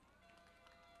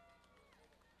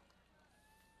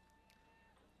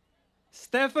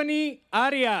 Stephanie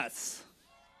Arias.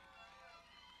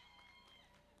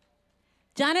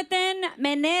 Jonathan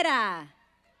Menera.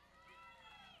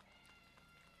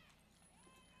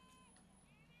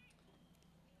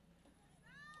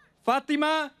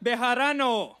 Fátima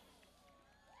Bejarano.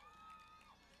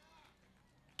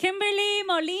 Kimberly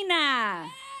Molina.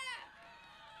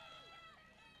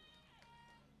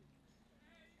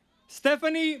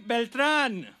 Stephanie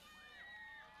Beltrán.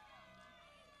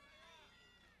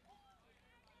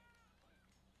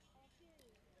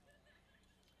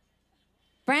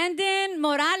 Brandon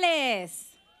Morales.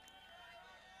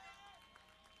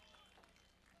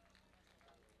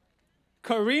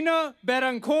 Karina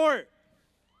Betancourt.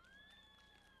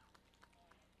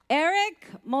 Eric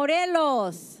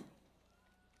Morelos.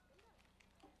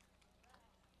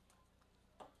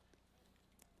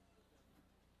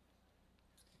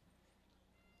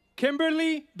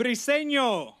 Kimberly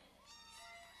Briseño.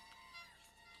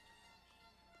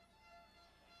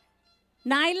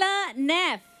 Nyla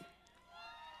Neff.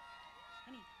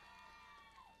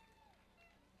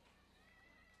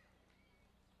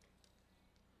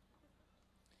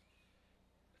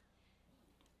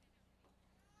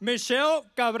 Michelle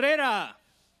Cabrera.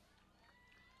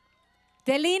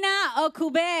 Delina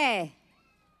Okube.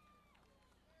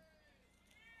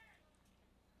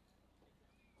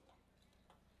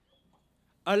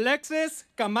 Alexis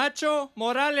Camacho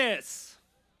Morales.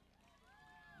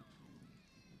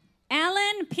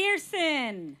 Alan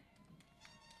Pearson.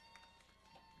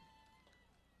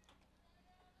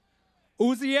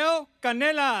 Uziel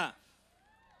Canela.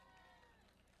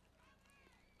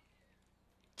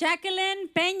 Jacqueline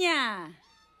Peña.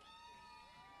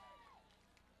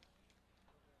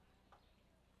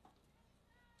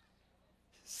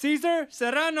 Cesar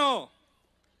Serrano.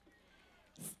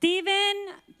 Steven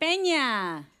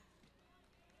Peña.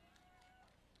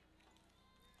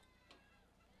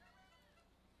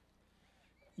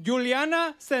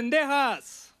 Juliana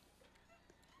Sendejas.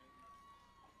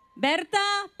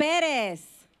 Berta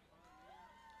Pérez.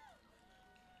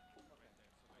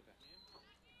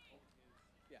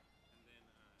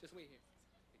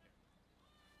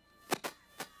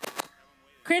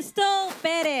 Crystal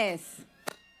Pérez.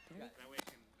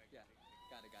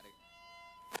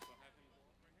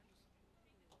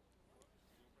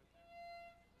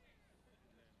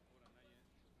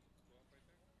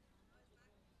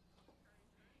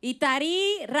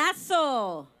 Itari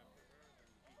Razo.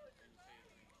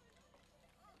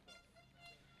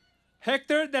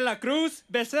 Héctor de la Cruz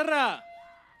Becerra.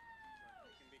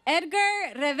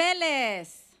 Edgar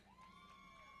Reveles.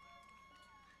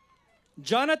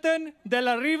 Jonathan de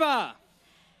la Riva.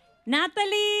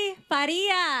 Natalie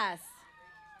Farías.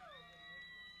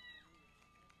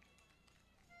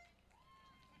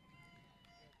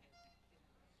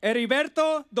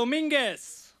 Heriberto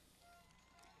Domínguez.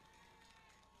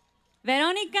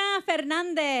 Verónica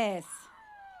Fernández.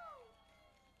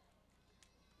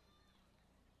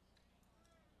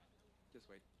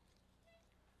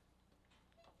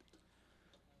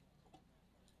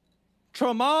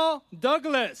 Tramal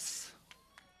Douglas.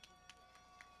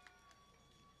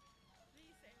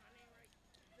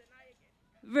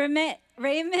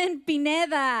 Raymond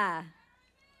Pineda.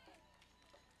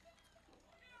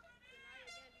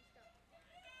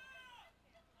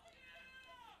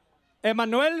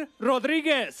 Emanuel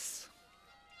Rodriguez.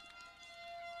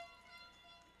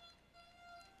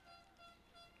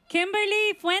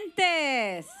 Kimberly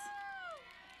Fuentes.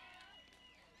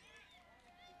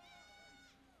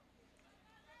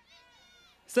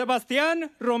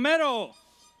 Sebastián Romero.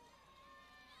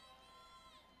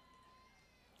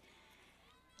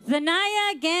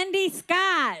 Zanaya Gandy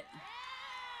Scott.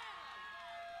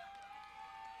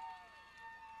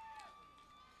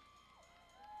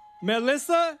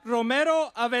 Melissa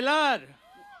Romero Avelar.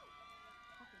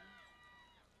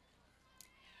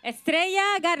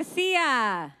 Estrella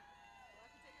Garcia.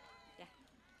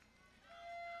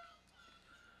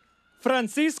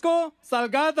 Francisco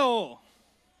Salgado.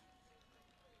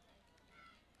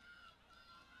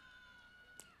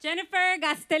 Jennifer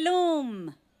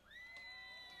Gastelum.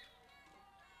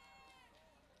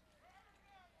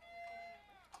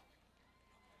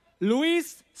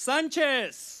 Luis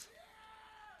Sánchez.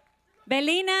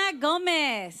 Belina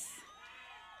Gomez.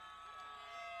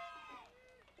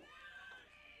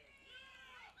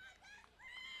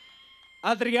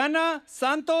 Adriana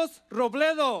Santos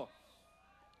Robledo.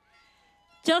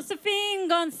 Josephine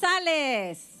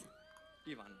Gonzalez.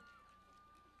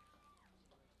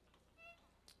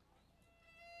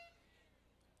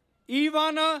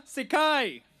 Ivana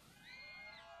Sikai.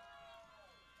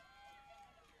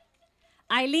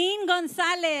 Eileen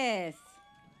Gonzalez.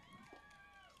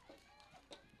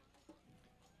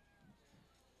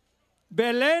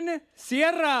 Belén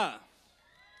Sierra.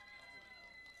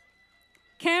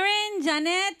 Karen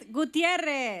Janet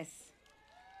Gutierrez.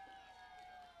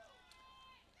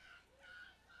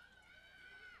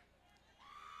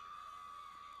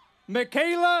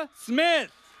 Michaela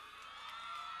Smith.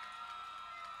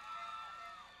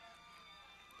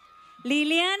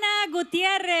 Liliana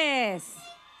Gutierrez.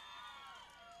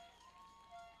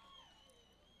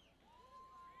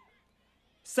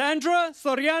 Sandra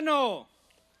Soriano.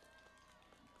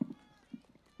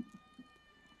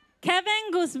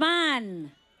 Kevin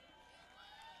Guzman.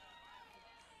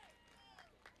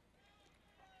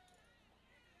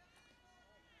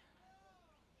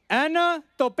 Ana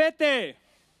Topete.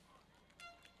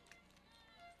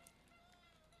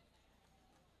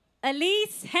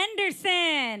 Elise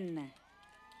Henderson.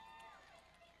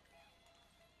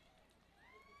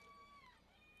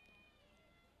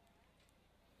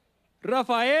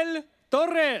 Rafael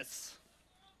Torres.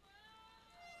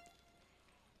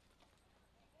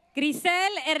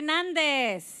 Grisel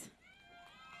Hernández.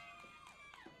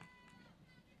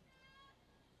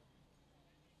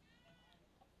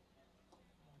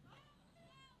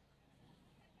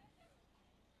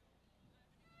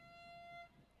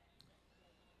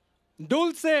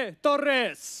 Dulce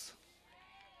Torres.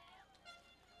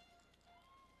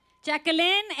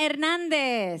 Jacqueline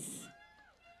Hernández.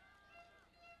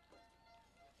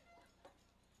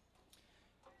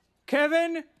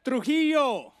 Kevin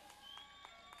Trujillo.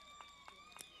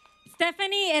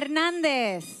 Stephanie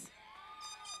Hernández.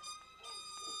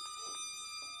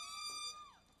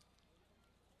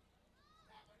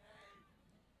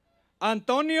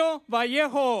 Antonio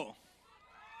Vallejo.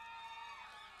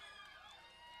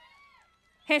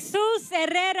 Jesús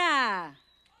Herrera.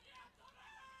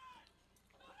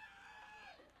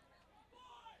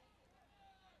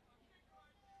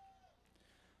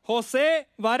 José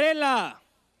Varela.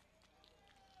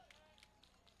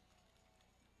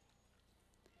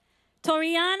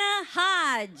 Toriana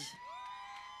Hodge.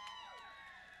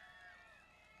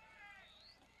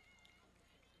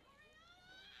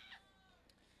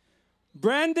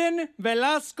 Brandon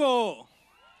Velasco.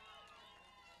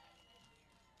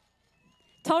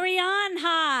 Torian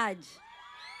Hodge.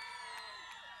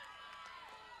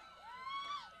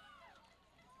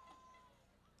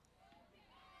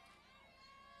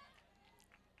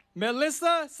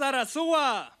 Melissa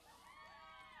Sarasua.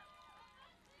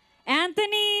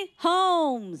 Anthony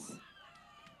Holmes.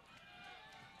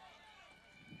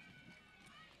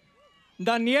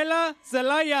 Daniela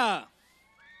Zelaya.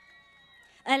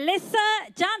 Alyssa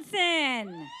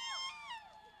Johnson.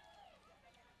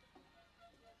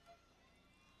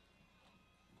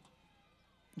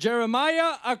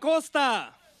 Jeremiah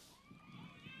Acosta.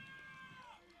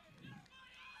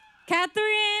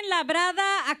 Catherine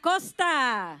Labrada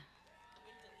Acosta.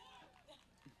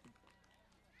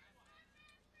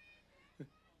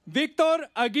 Víctor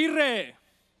Aguirre.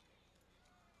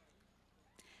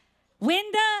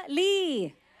 Winda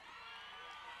Lee.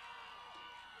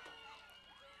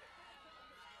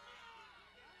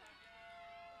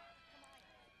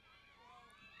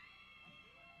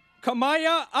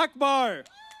 Kamaya Akbar.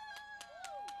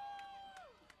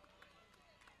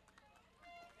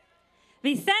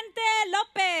 Vicente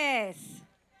Lopez.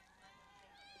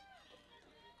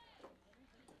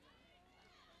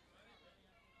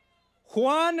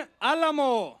 Juan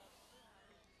Alamo.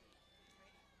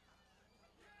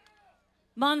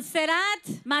 Montserrat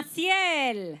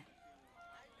Maciel.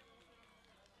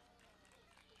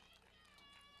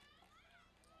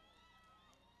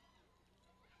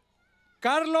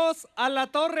 Carlos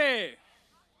Alatorre.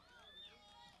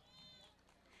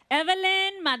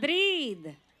 Evelyn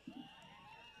Madrid.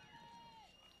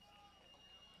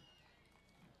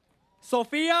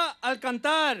 Sofía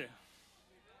Alcantar.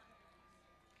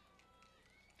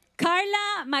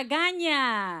 Carla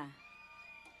Magaña.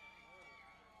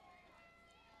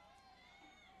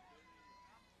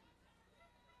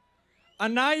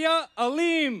 Anaya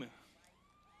Alim.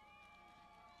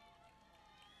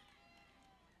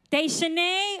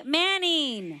 Deishanae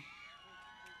Manning.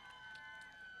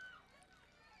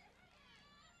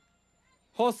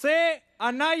 Jose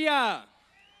Anaya.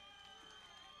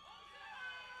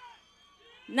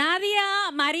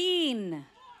 Nadia Marin.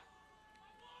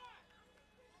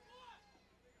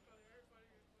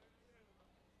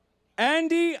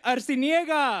 Andy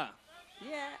Arciniega.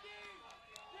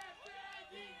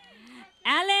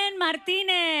 Alan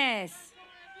Martinez.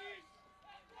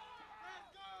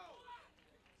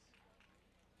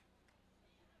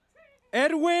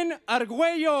 Erwin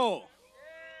Argüello.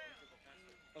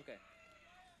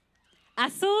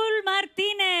 Azul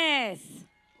Martinez.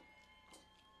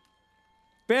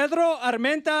 Pedro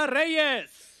Armenta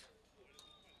Reyes.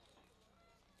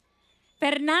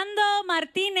 Fernando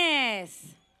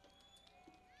Martinez.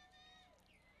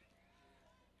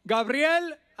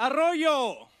 Gabriel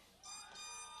Arroyo.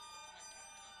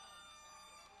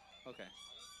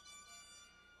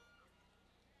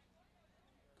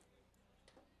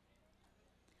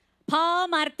 Paul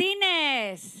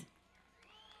Martinez.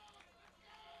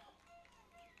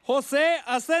 José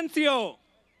Asensio.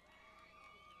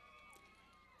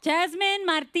 Jasmine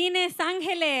Martinez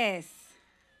Ángeles.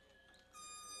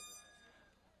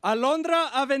 Alondra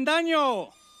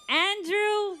Avendaño.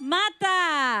 Andrew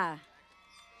Mata.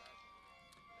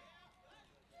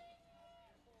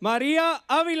 María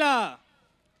Ávila.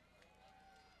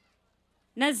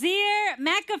 Nazir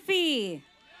McAfee.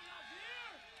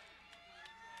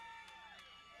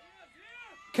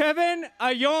 Kevin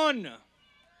Ayon.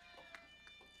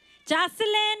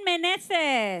 Jocelyn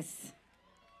Meneses.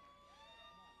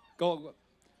 Go.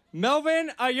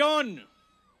 Melvin Ayon.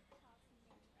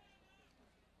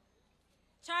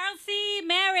 Charles C.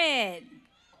 Merritt.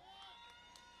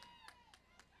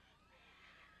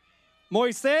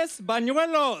 Moisés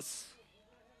Bañuelos.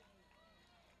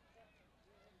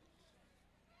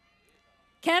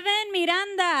 Kevin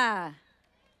Miranda.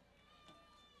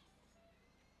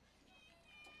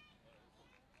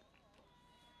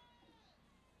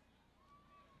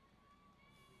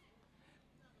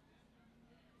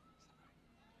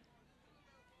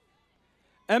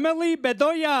 Emily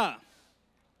Bedoya.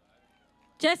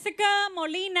 Jessica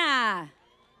Molina.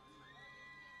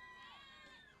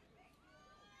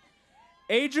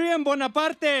 Adrian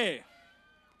Bonaparte.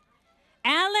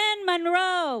 Alan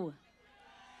Monroe.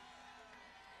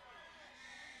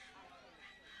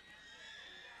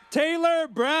 Taylor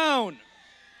Brown.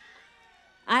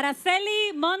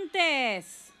 Araceli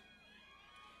Montes.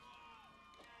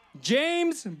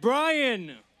 James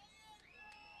Bryan.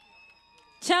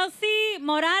 Chelsea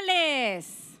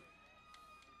Morales.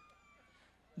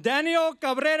 Daniel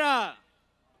Cabrera.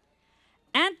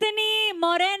 Anthony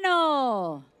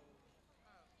Moreno.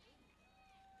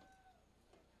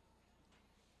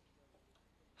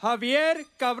 Javier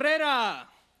Cabrera.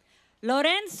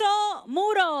 Lorenzo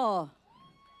Muro.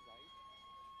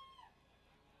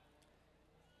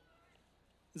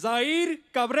 Zair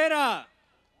Cabrera.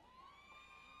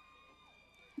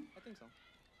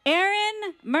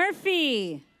 Aaron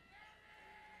Murphy.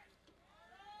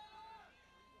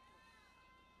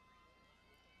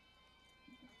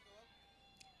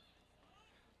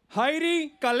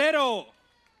 Heidi Calero.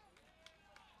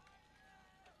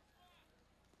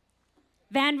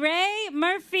 Van Ray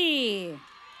Murphy.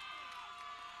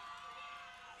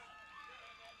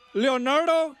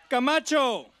 Leonardo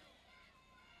Camacho.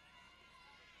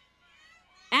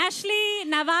 Ashley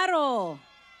Navarro.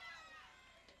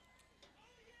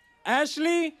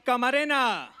 Ashley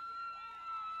Camarena.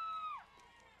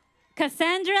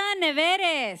 Cassandra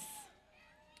Neveres.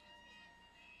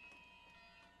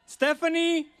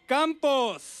 Stephanie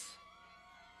Campos.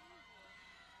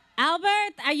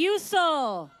 Albert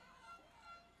Ayuso.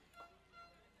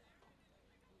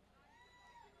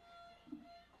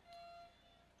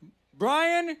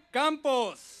 Brian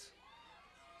Campos.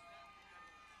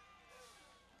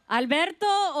 Alberto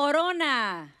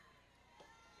Orona.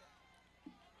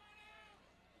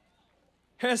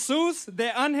 Jesús de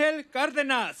Ángel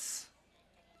Cárdenas.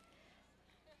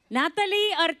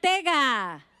 Natalie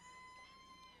Ortega.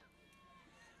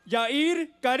 Yair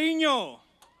Cariño.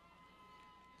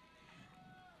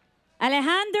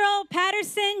 Alejandro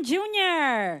Patterson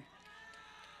Jr.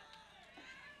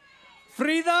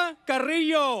 Frida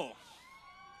Carrillo.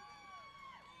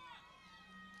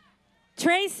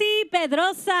 Tracy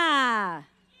Pedrosa.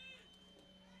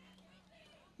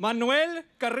 Manuel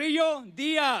Carrillo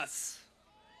Díaz.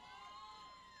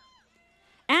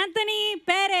 Anthony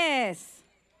Perez.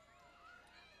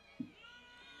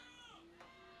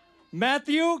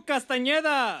 Matthew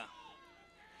Castañeda.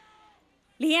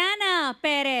 Liana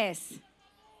Perez.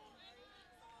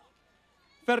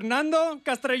 Fernando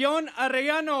Castrellón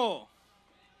Arellano.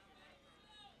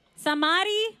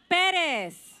 Samari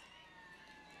Perez.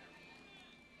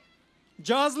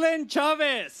 Jocelyn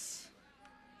Chávez.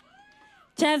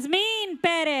 Jasmine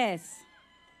Perez.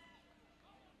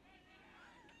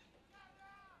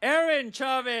 Aaron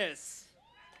Chávez.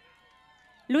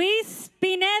 Luis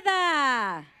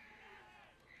Pineda.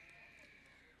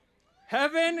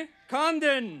 Heaven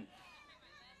Condon.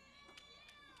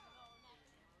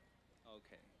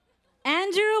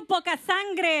 Andrew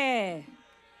Pocasangre.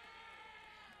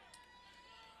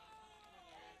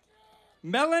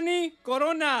 Melanie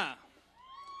Corona.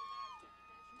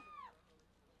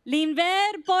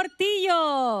 Linver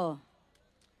Portillo.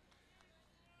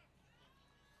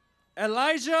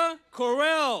 Elijah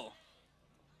Correll.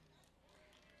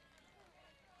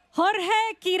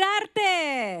 Jorge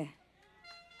Quirarte.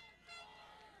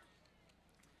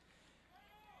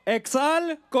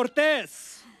 Exal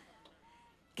Cortés.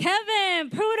 Kevin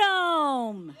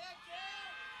Prudhomme.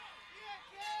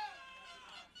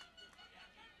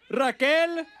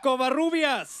 Raquel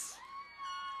Covarrubias.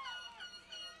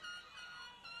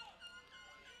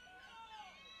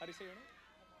 How do you say your name?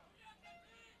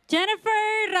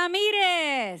 Jennifer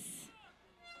Ramirez.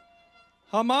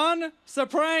 Haman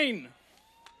Saprain.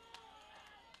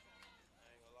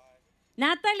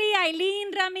 Natalie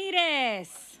Eileen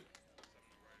Ramirez.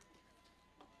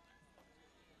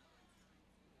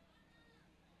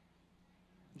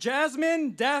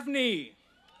 Jasmine Daphne.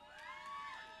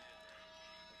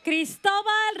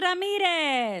 Cristobal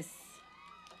Ramirez.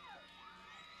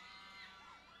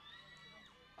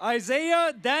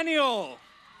 Isaiah Daniel.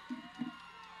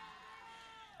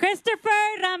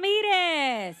 Christopher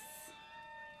Ramirez.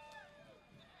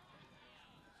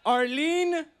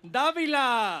 Arlene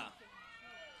Davila.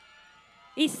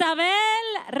 Isabel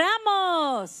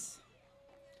Ramos.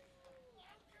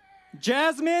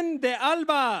 Jasmine de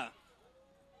Alba.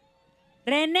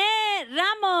 René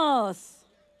Ramos.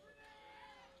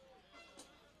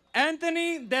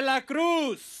 Anthony de la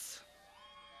Cruz.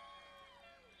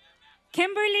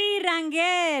 Kimberly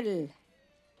Rangel.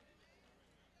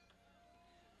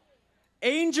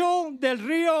 Angel del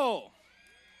Rio.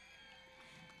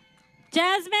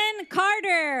 Jasmine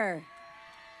Carter.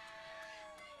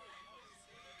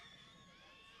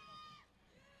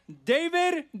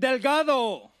 David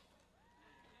Delgado.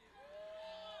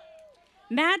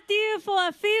 Matthew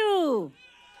Foafiu.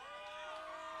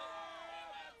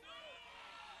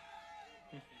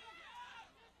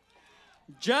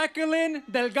 Jacqueline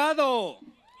Delgado.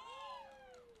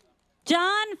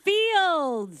 John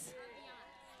Fields.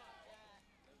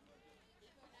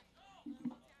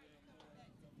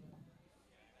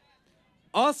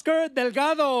 Oscar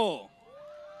Delgado.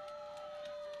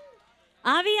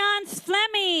 Aviance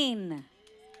Fleming.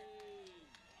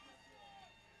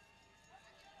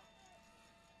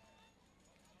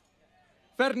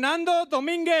 Fernando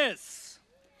Dominguez.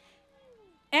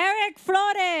 Eric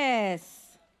Flores.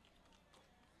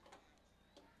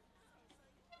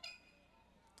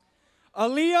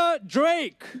 Aaliyah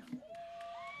Drake.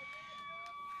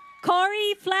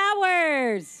 Corey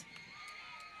Flowers.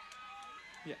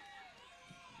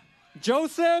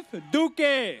 Joseph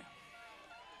Duque.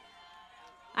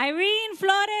 Irene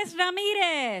Flores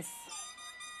Ramirez.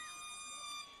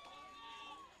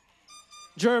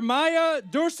 Jeremiah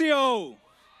Durcio.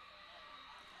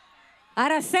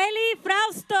 Araceli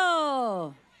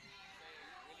Frausto.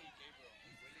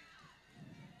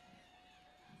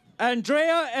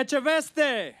 Andrea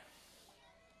Echeveste.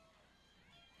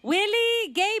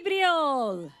 Willie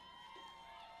Gabriel.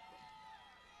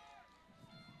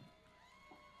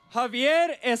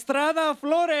 Javier Estrada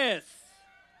Flores.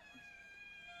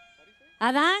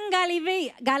 Adán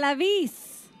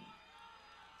Galaviz.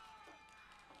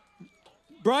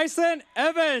 Bryson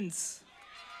Evans.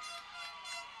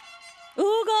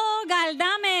 Hugo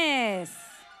Galdames.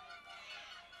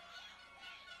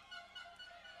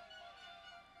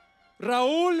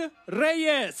 Raúl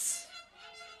Reyes.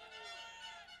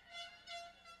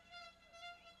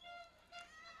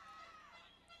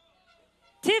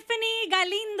 Tiffany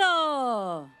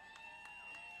Galindo.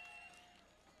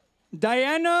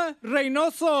 Diana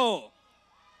Reynoso.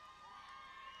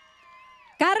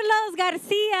 Carlos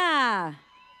Garcia.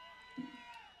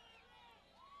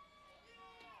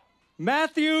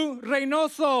 Matthew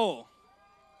Reynoso.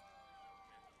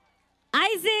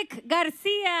 Isaac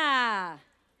Garcia.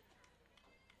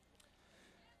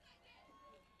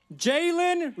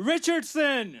 Jalen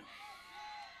Richardson.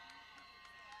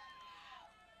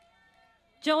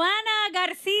 Joanna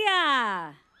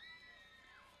Garcia.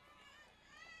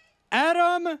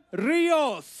 Adam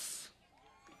Rios.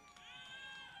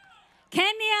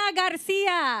 Kenya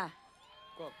Garcia.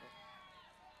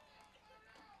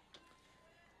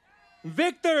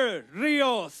 Victor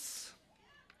Rios.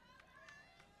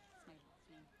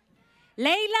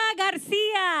 Leila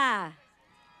Garcia.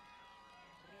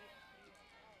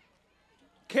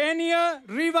 Kenya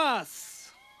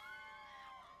Rivas.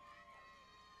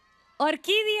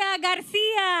 Orquídea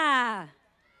Garcia.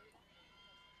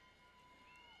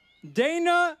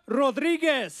 Dana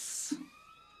Rodriguez.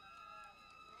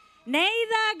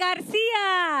 Neida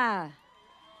Garcia.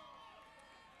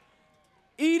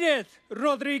 Edith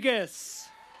Rodriguez.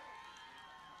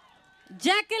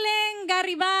 Jacqueline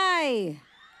Garibay.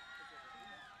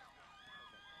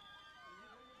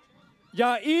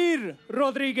 Yair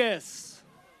Rodriguez.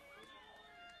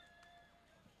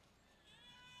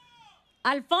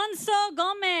 Alfonso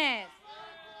Gómez.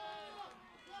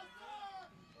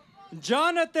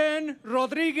 Jonathan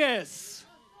Rodriguez.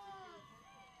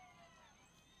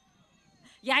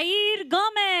 Yair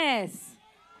Gómez.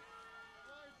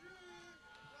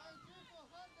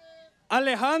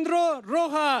 Alejandro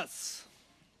Rojas.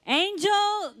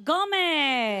 Angel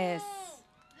Gómez.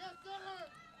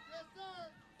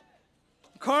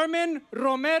 Carmen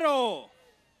Romero.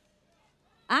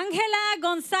 Ángela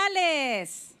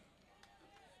González.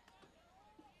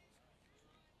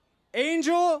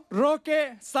 Angel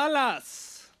Roque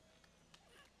Salas.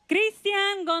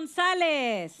 Cristian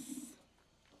González.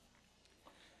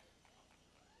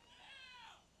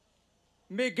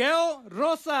 Miguel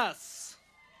Rosas.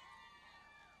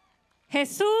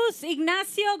 Jesús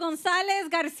Ignacio González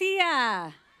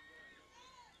García.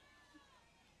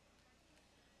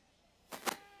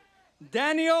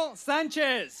 Daniel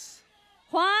Sánchez.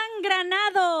 Juan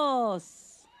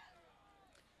Granados.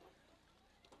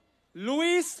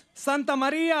 Luis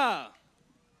Santamaría.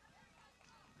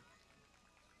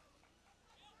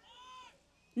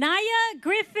 Naya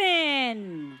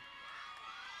Griffin.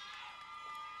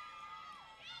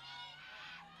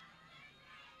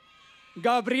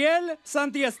 Gabriel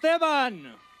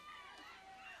Santiesteban.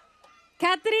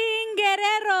 Catherine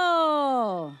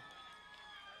Guerrero.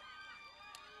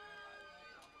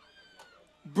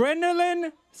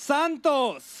 Brenelyn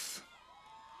Santos.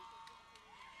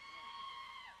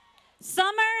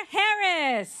 Summer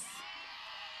Harris.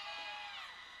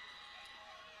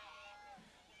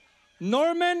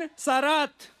 Norman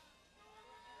Sarat.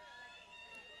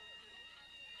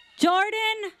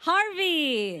 Jordan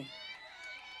Harvey.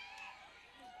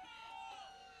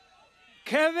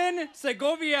 Kevin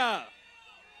Segovia.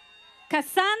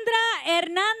 Cassandra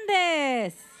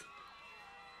Hernández.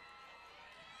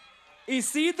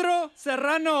 Isidro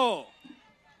Serrano.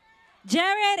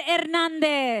 Jared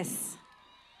Hernández.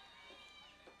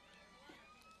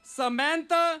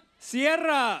 Samantha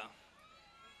Sierra.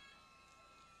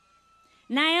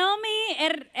 Naomi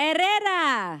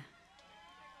Herrera.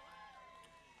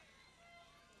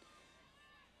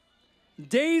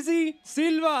 Daisy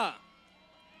Silva.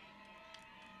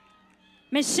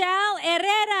 Michelle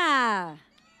Herrera.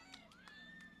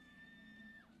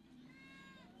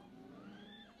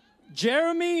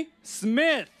 Jeremy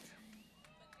Smith.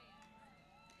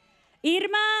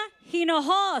 Irma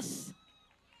Hinojos.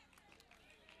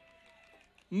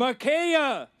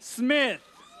 Makaya Smith.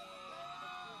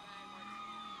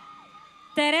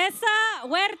 Teresa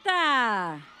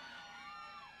Huerta.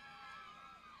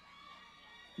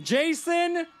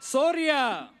 Jason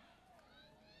Soria.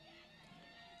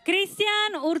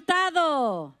 Cristian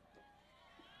Hurtado.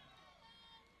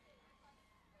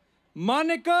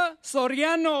 Mónica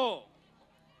Soriano.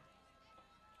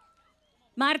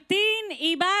 Martín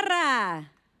Ibarra.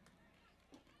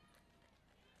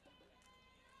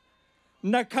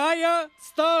 Nakaya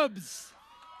Stubbs.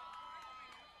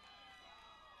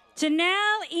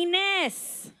 Janelle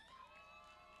Inez.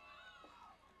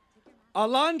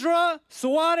 Alondra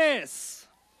Suarez.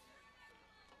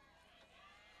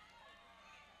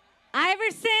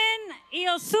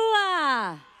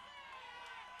 Joshua.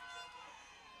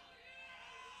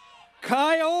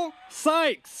 Kyle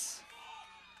Sykes.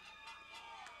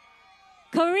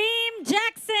 Kareem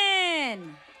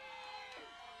Jackson.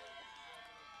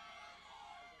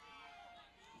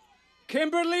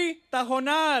 Kimberly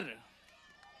Tajonar.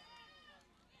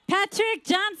 Patrick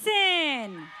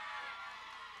Johnson.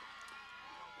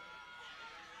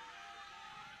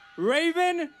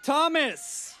 Raven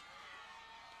Thomas.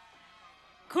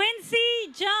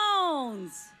 Quincy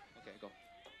Jones. Okay, go.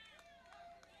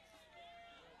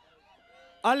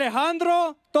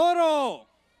 Alejandro Toro.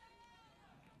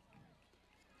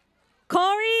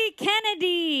 Corey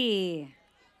Kennedy.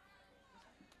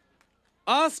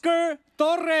 Oscar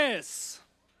Torres.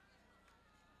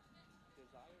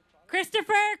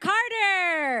 Christopher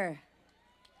Carter.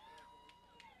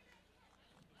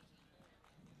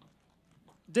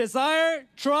 Desire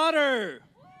Trotter.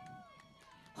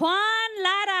 Juan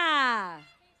Lara.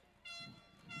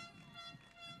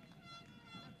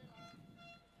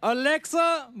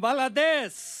 Alexa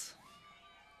Valadez.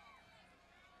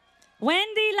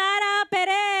 Wendy Lara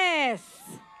Perez.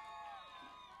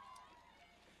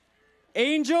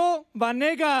 Angel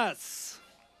Vanegas.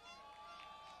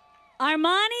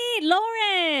 Armani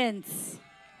Lawrence.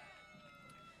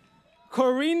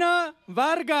 Corina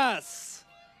Vargas.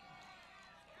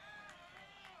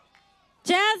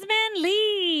 Jasmine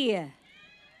Lee.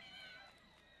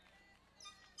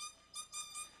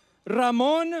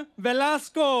 Ramon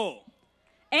Velasco.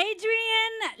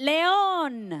 Adrian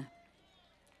Leon.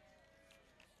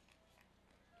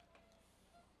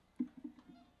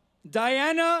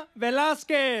 Diana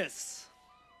Velasquez.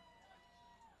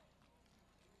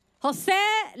 Jose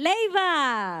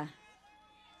Leiva.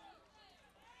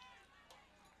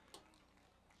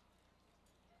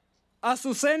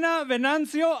 Azucena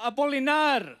Venancio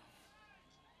Apolinar.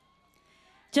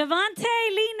 Javante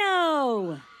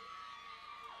Lino.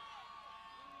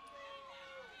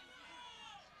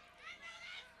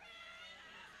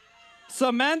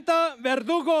 Samantha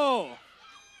Verdugo.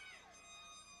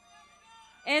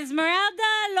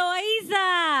 Esmeralda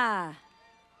Loaiza.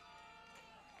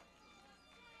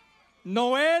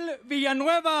 Noel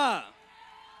Villanueva.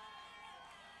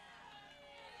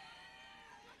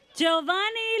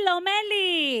 Giovanni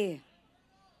Lomeli.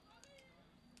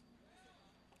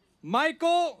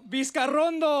 Michael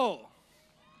Vizcarrondo.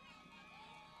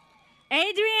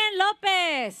 Adrian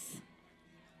Lopez.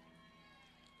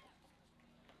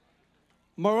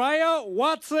 Mariah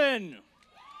Watson.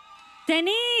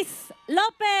 Denise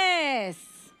Lopez.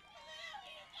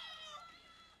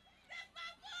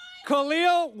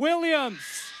 Khalil Williams.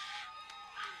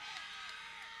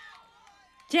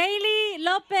 Jaylee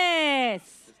Lopez.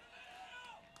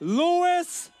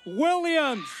 Louis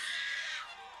Williams.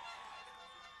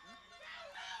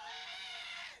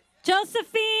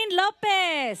 Josephine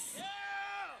Lopez.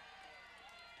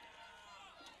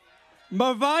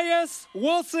 Mavias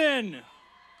Wilson.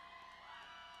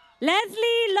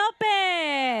 Leslie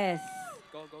Lopez.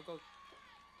 Go, go, go.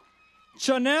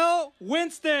 Chanel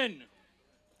Winston.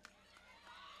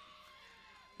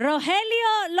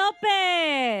 Rogelio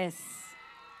Lopez.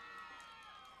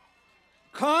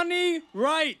 Connie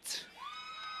Wright.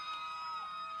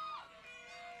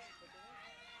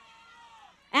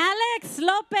 Alex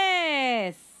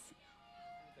Lopez.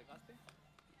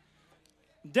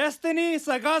 Destiny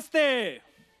Sagaste.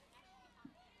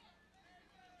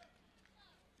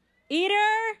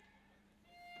 Eater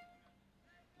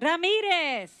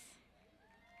Ramirez.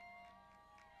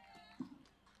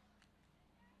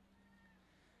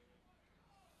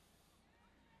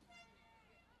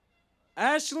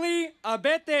 Ashley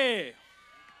Abete.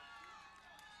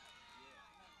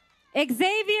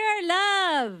 Xavier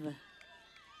Love.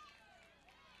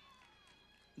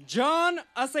 John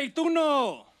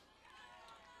Aceituno.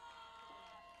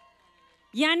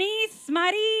 Yanis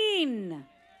Marin.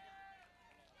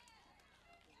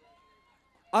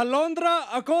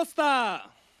 Alondra Acosta.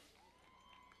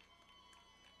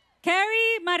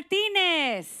 Carrie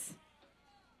Martinez.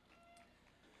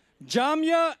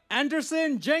 Jamia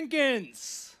Anderson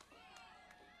Jenkins.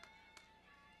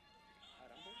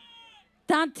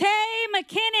 Dante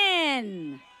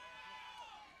McKinnon.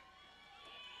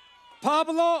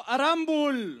 Pablo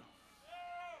Arambul.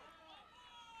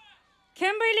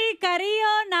 Kimberly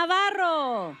Carrillo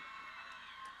Navarro.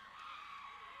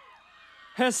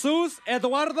 Jesus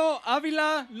Eduardo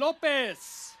Avila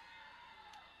Lopez.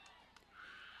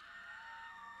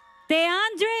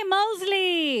 DeAndre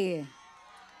Mosley.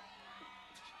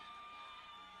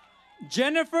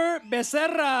 Jennifer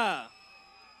Becerra.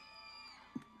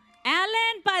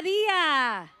 Alan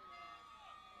Padilla.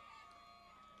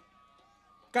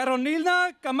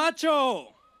 Carolina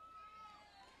Camacho.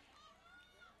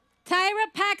 Tyra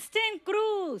Paxton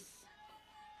Cruz.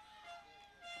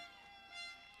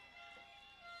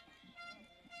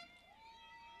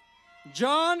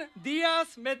 John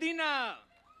Diaz Medina.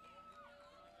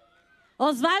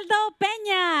 Osvaldo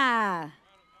Peña.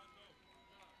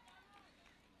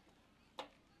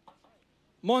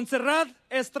 Montserrat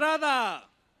Estrada.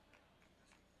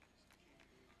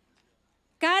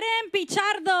 Karen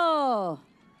Pichardo.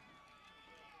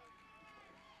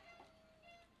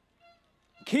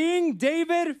 King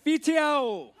David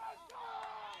Fitiao.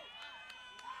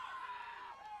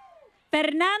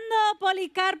 Fernando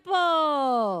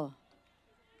Policarpo.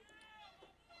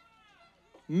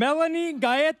 Melanie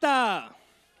Gaeta.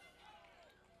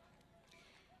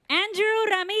 Andrew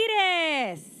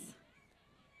Ramirez.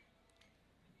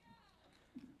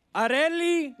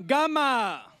 Areli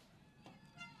Gama.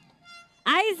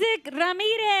 Isaac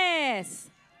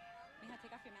Ramirez.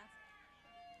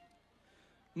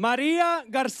 Maria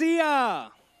Garcia.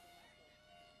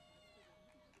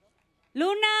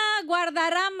 Luna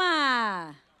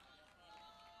Guardarama.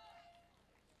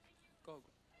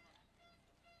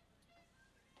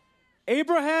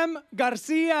 Abraham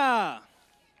Garcia.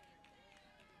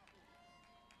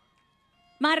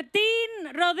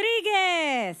 Martín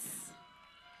Rodríguez.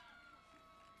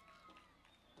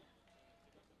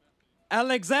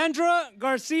 Alexandra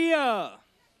Garcia.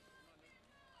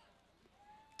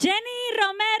 Jenny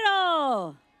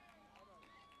Romero.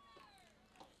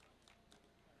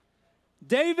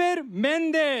 David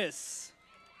Mendez.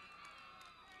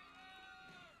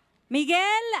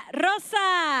 Miguel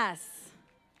Rosas.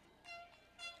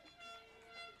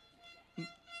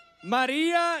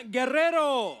 María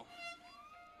Guerrero.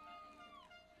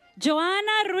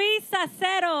 Joana Ruiz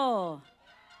Acero.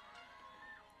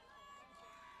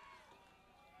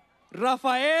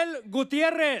 Rafael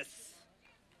Gutiérrez.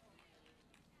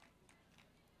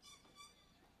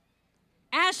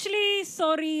 Ashley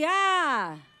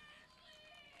Soria.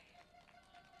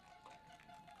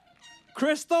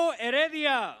 Cristo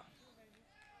Heredia.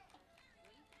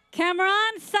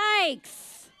 Cameron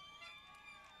Sykes.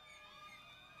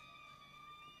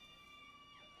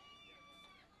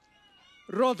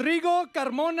 Rodrigo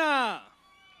Carmona.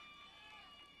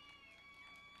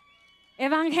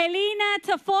 Evangelina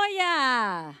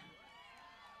Tafoya.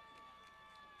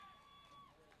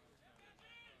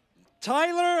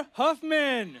 Tyler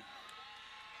Huffman.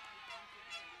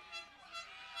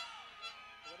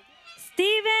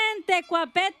 Steven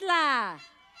Tecuapetla.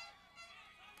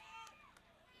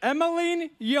 Emmeline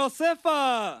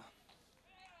Josefa.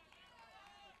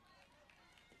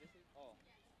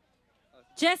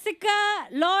 Jessica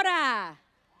Lora.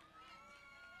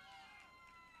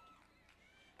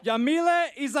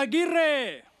 Yamile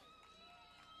Izaguirre.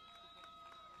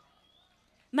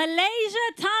 Malaysia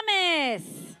Thomas.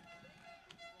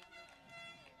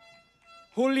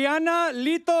 Juliana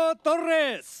Lito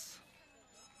Torres.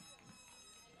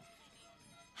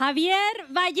 Javier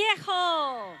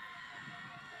Vallejo.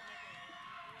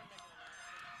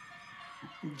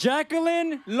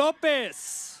 Jacqueline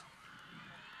Lopez.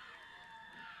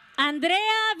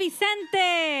 Andrea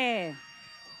Vicente.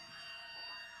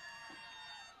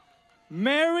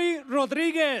 Mary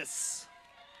Rodriguez.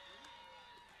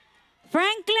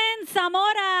 Franklin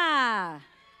Zamora.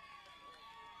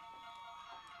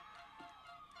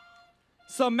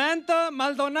 Samantha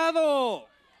Maldonado.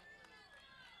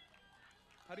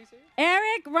 How do you say it?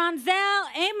 Eric Ronzel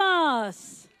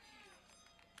Amos.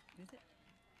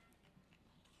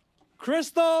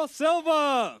 Crystal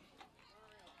Silva.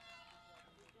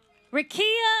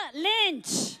 Rikia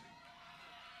Lynch.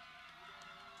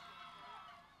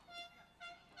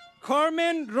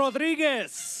 Carmen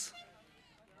Rodriguez.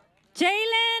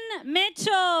 Jalen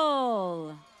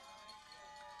Mitchell.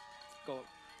 Go.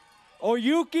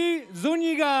 Oyuki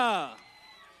Zuniga.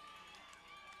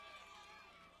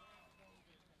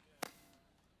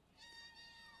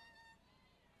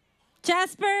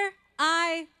 Jasper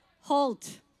I.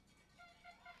 Holt.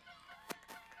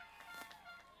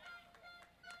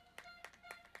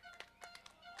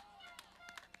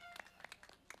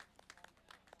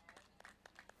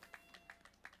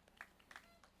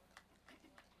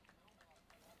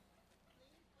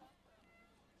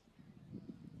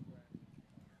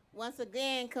 Once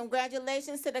again,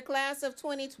 congratulations to the class of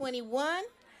 2021.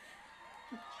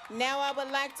 Now I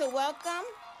would like to welcome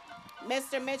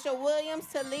Mr. Mitchell Williams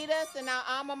to lead us in our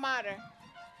alma mater.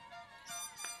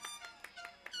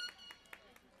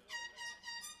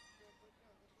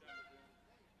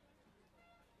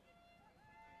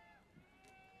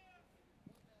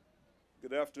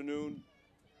 Good afternoon.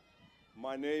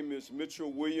 My name is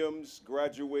Mitchell Williams,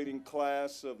 graduating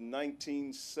class of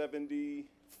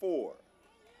 1974.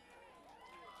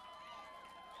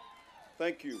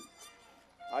 Thank you.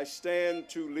 I stand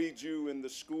to lead you in the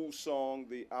school song,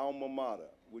 the Alma Mater.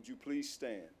 Would you please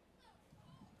stand?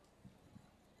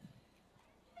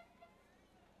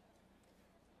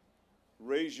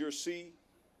 Raise your C.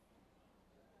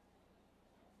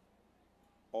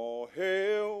 All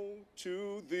hail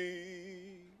to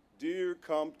thee, dear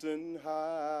Compton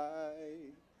High,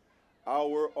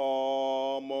 our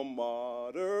alma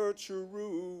mater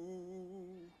true.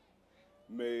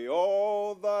 May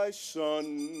all thy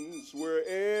sons,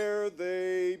 where'er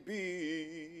they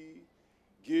be,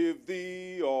 give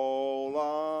thee all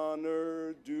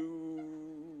honor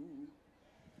due.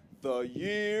 The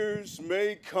years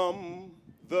may come,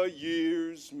 the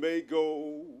years may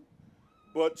go,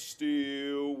 but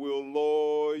still will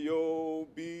loyal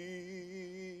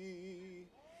be.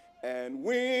 And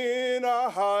when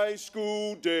our high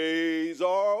school days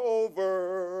are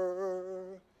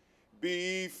over,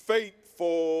 be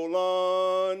faithful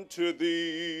unto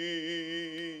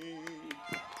thee.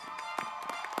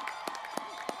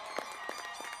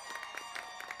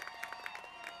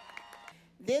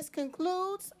 This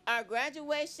concludes our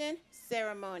graduation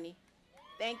ceremony.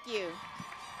 Thank you.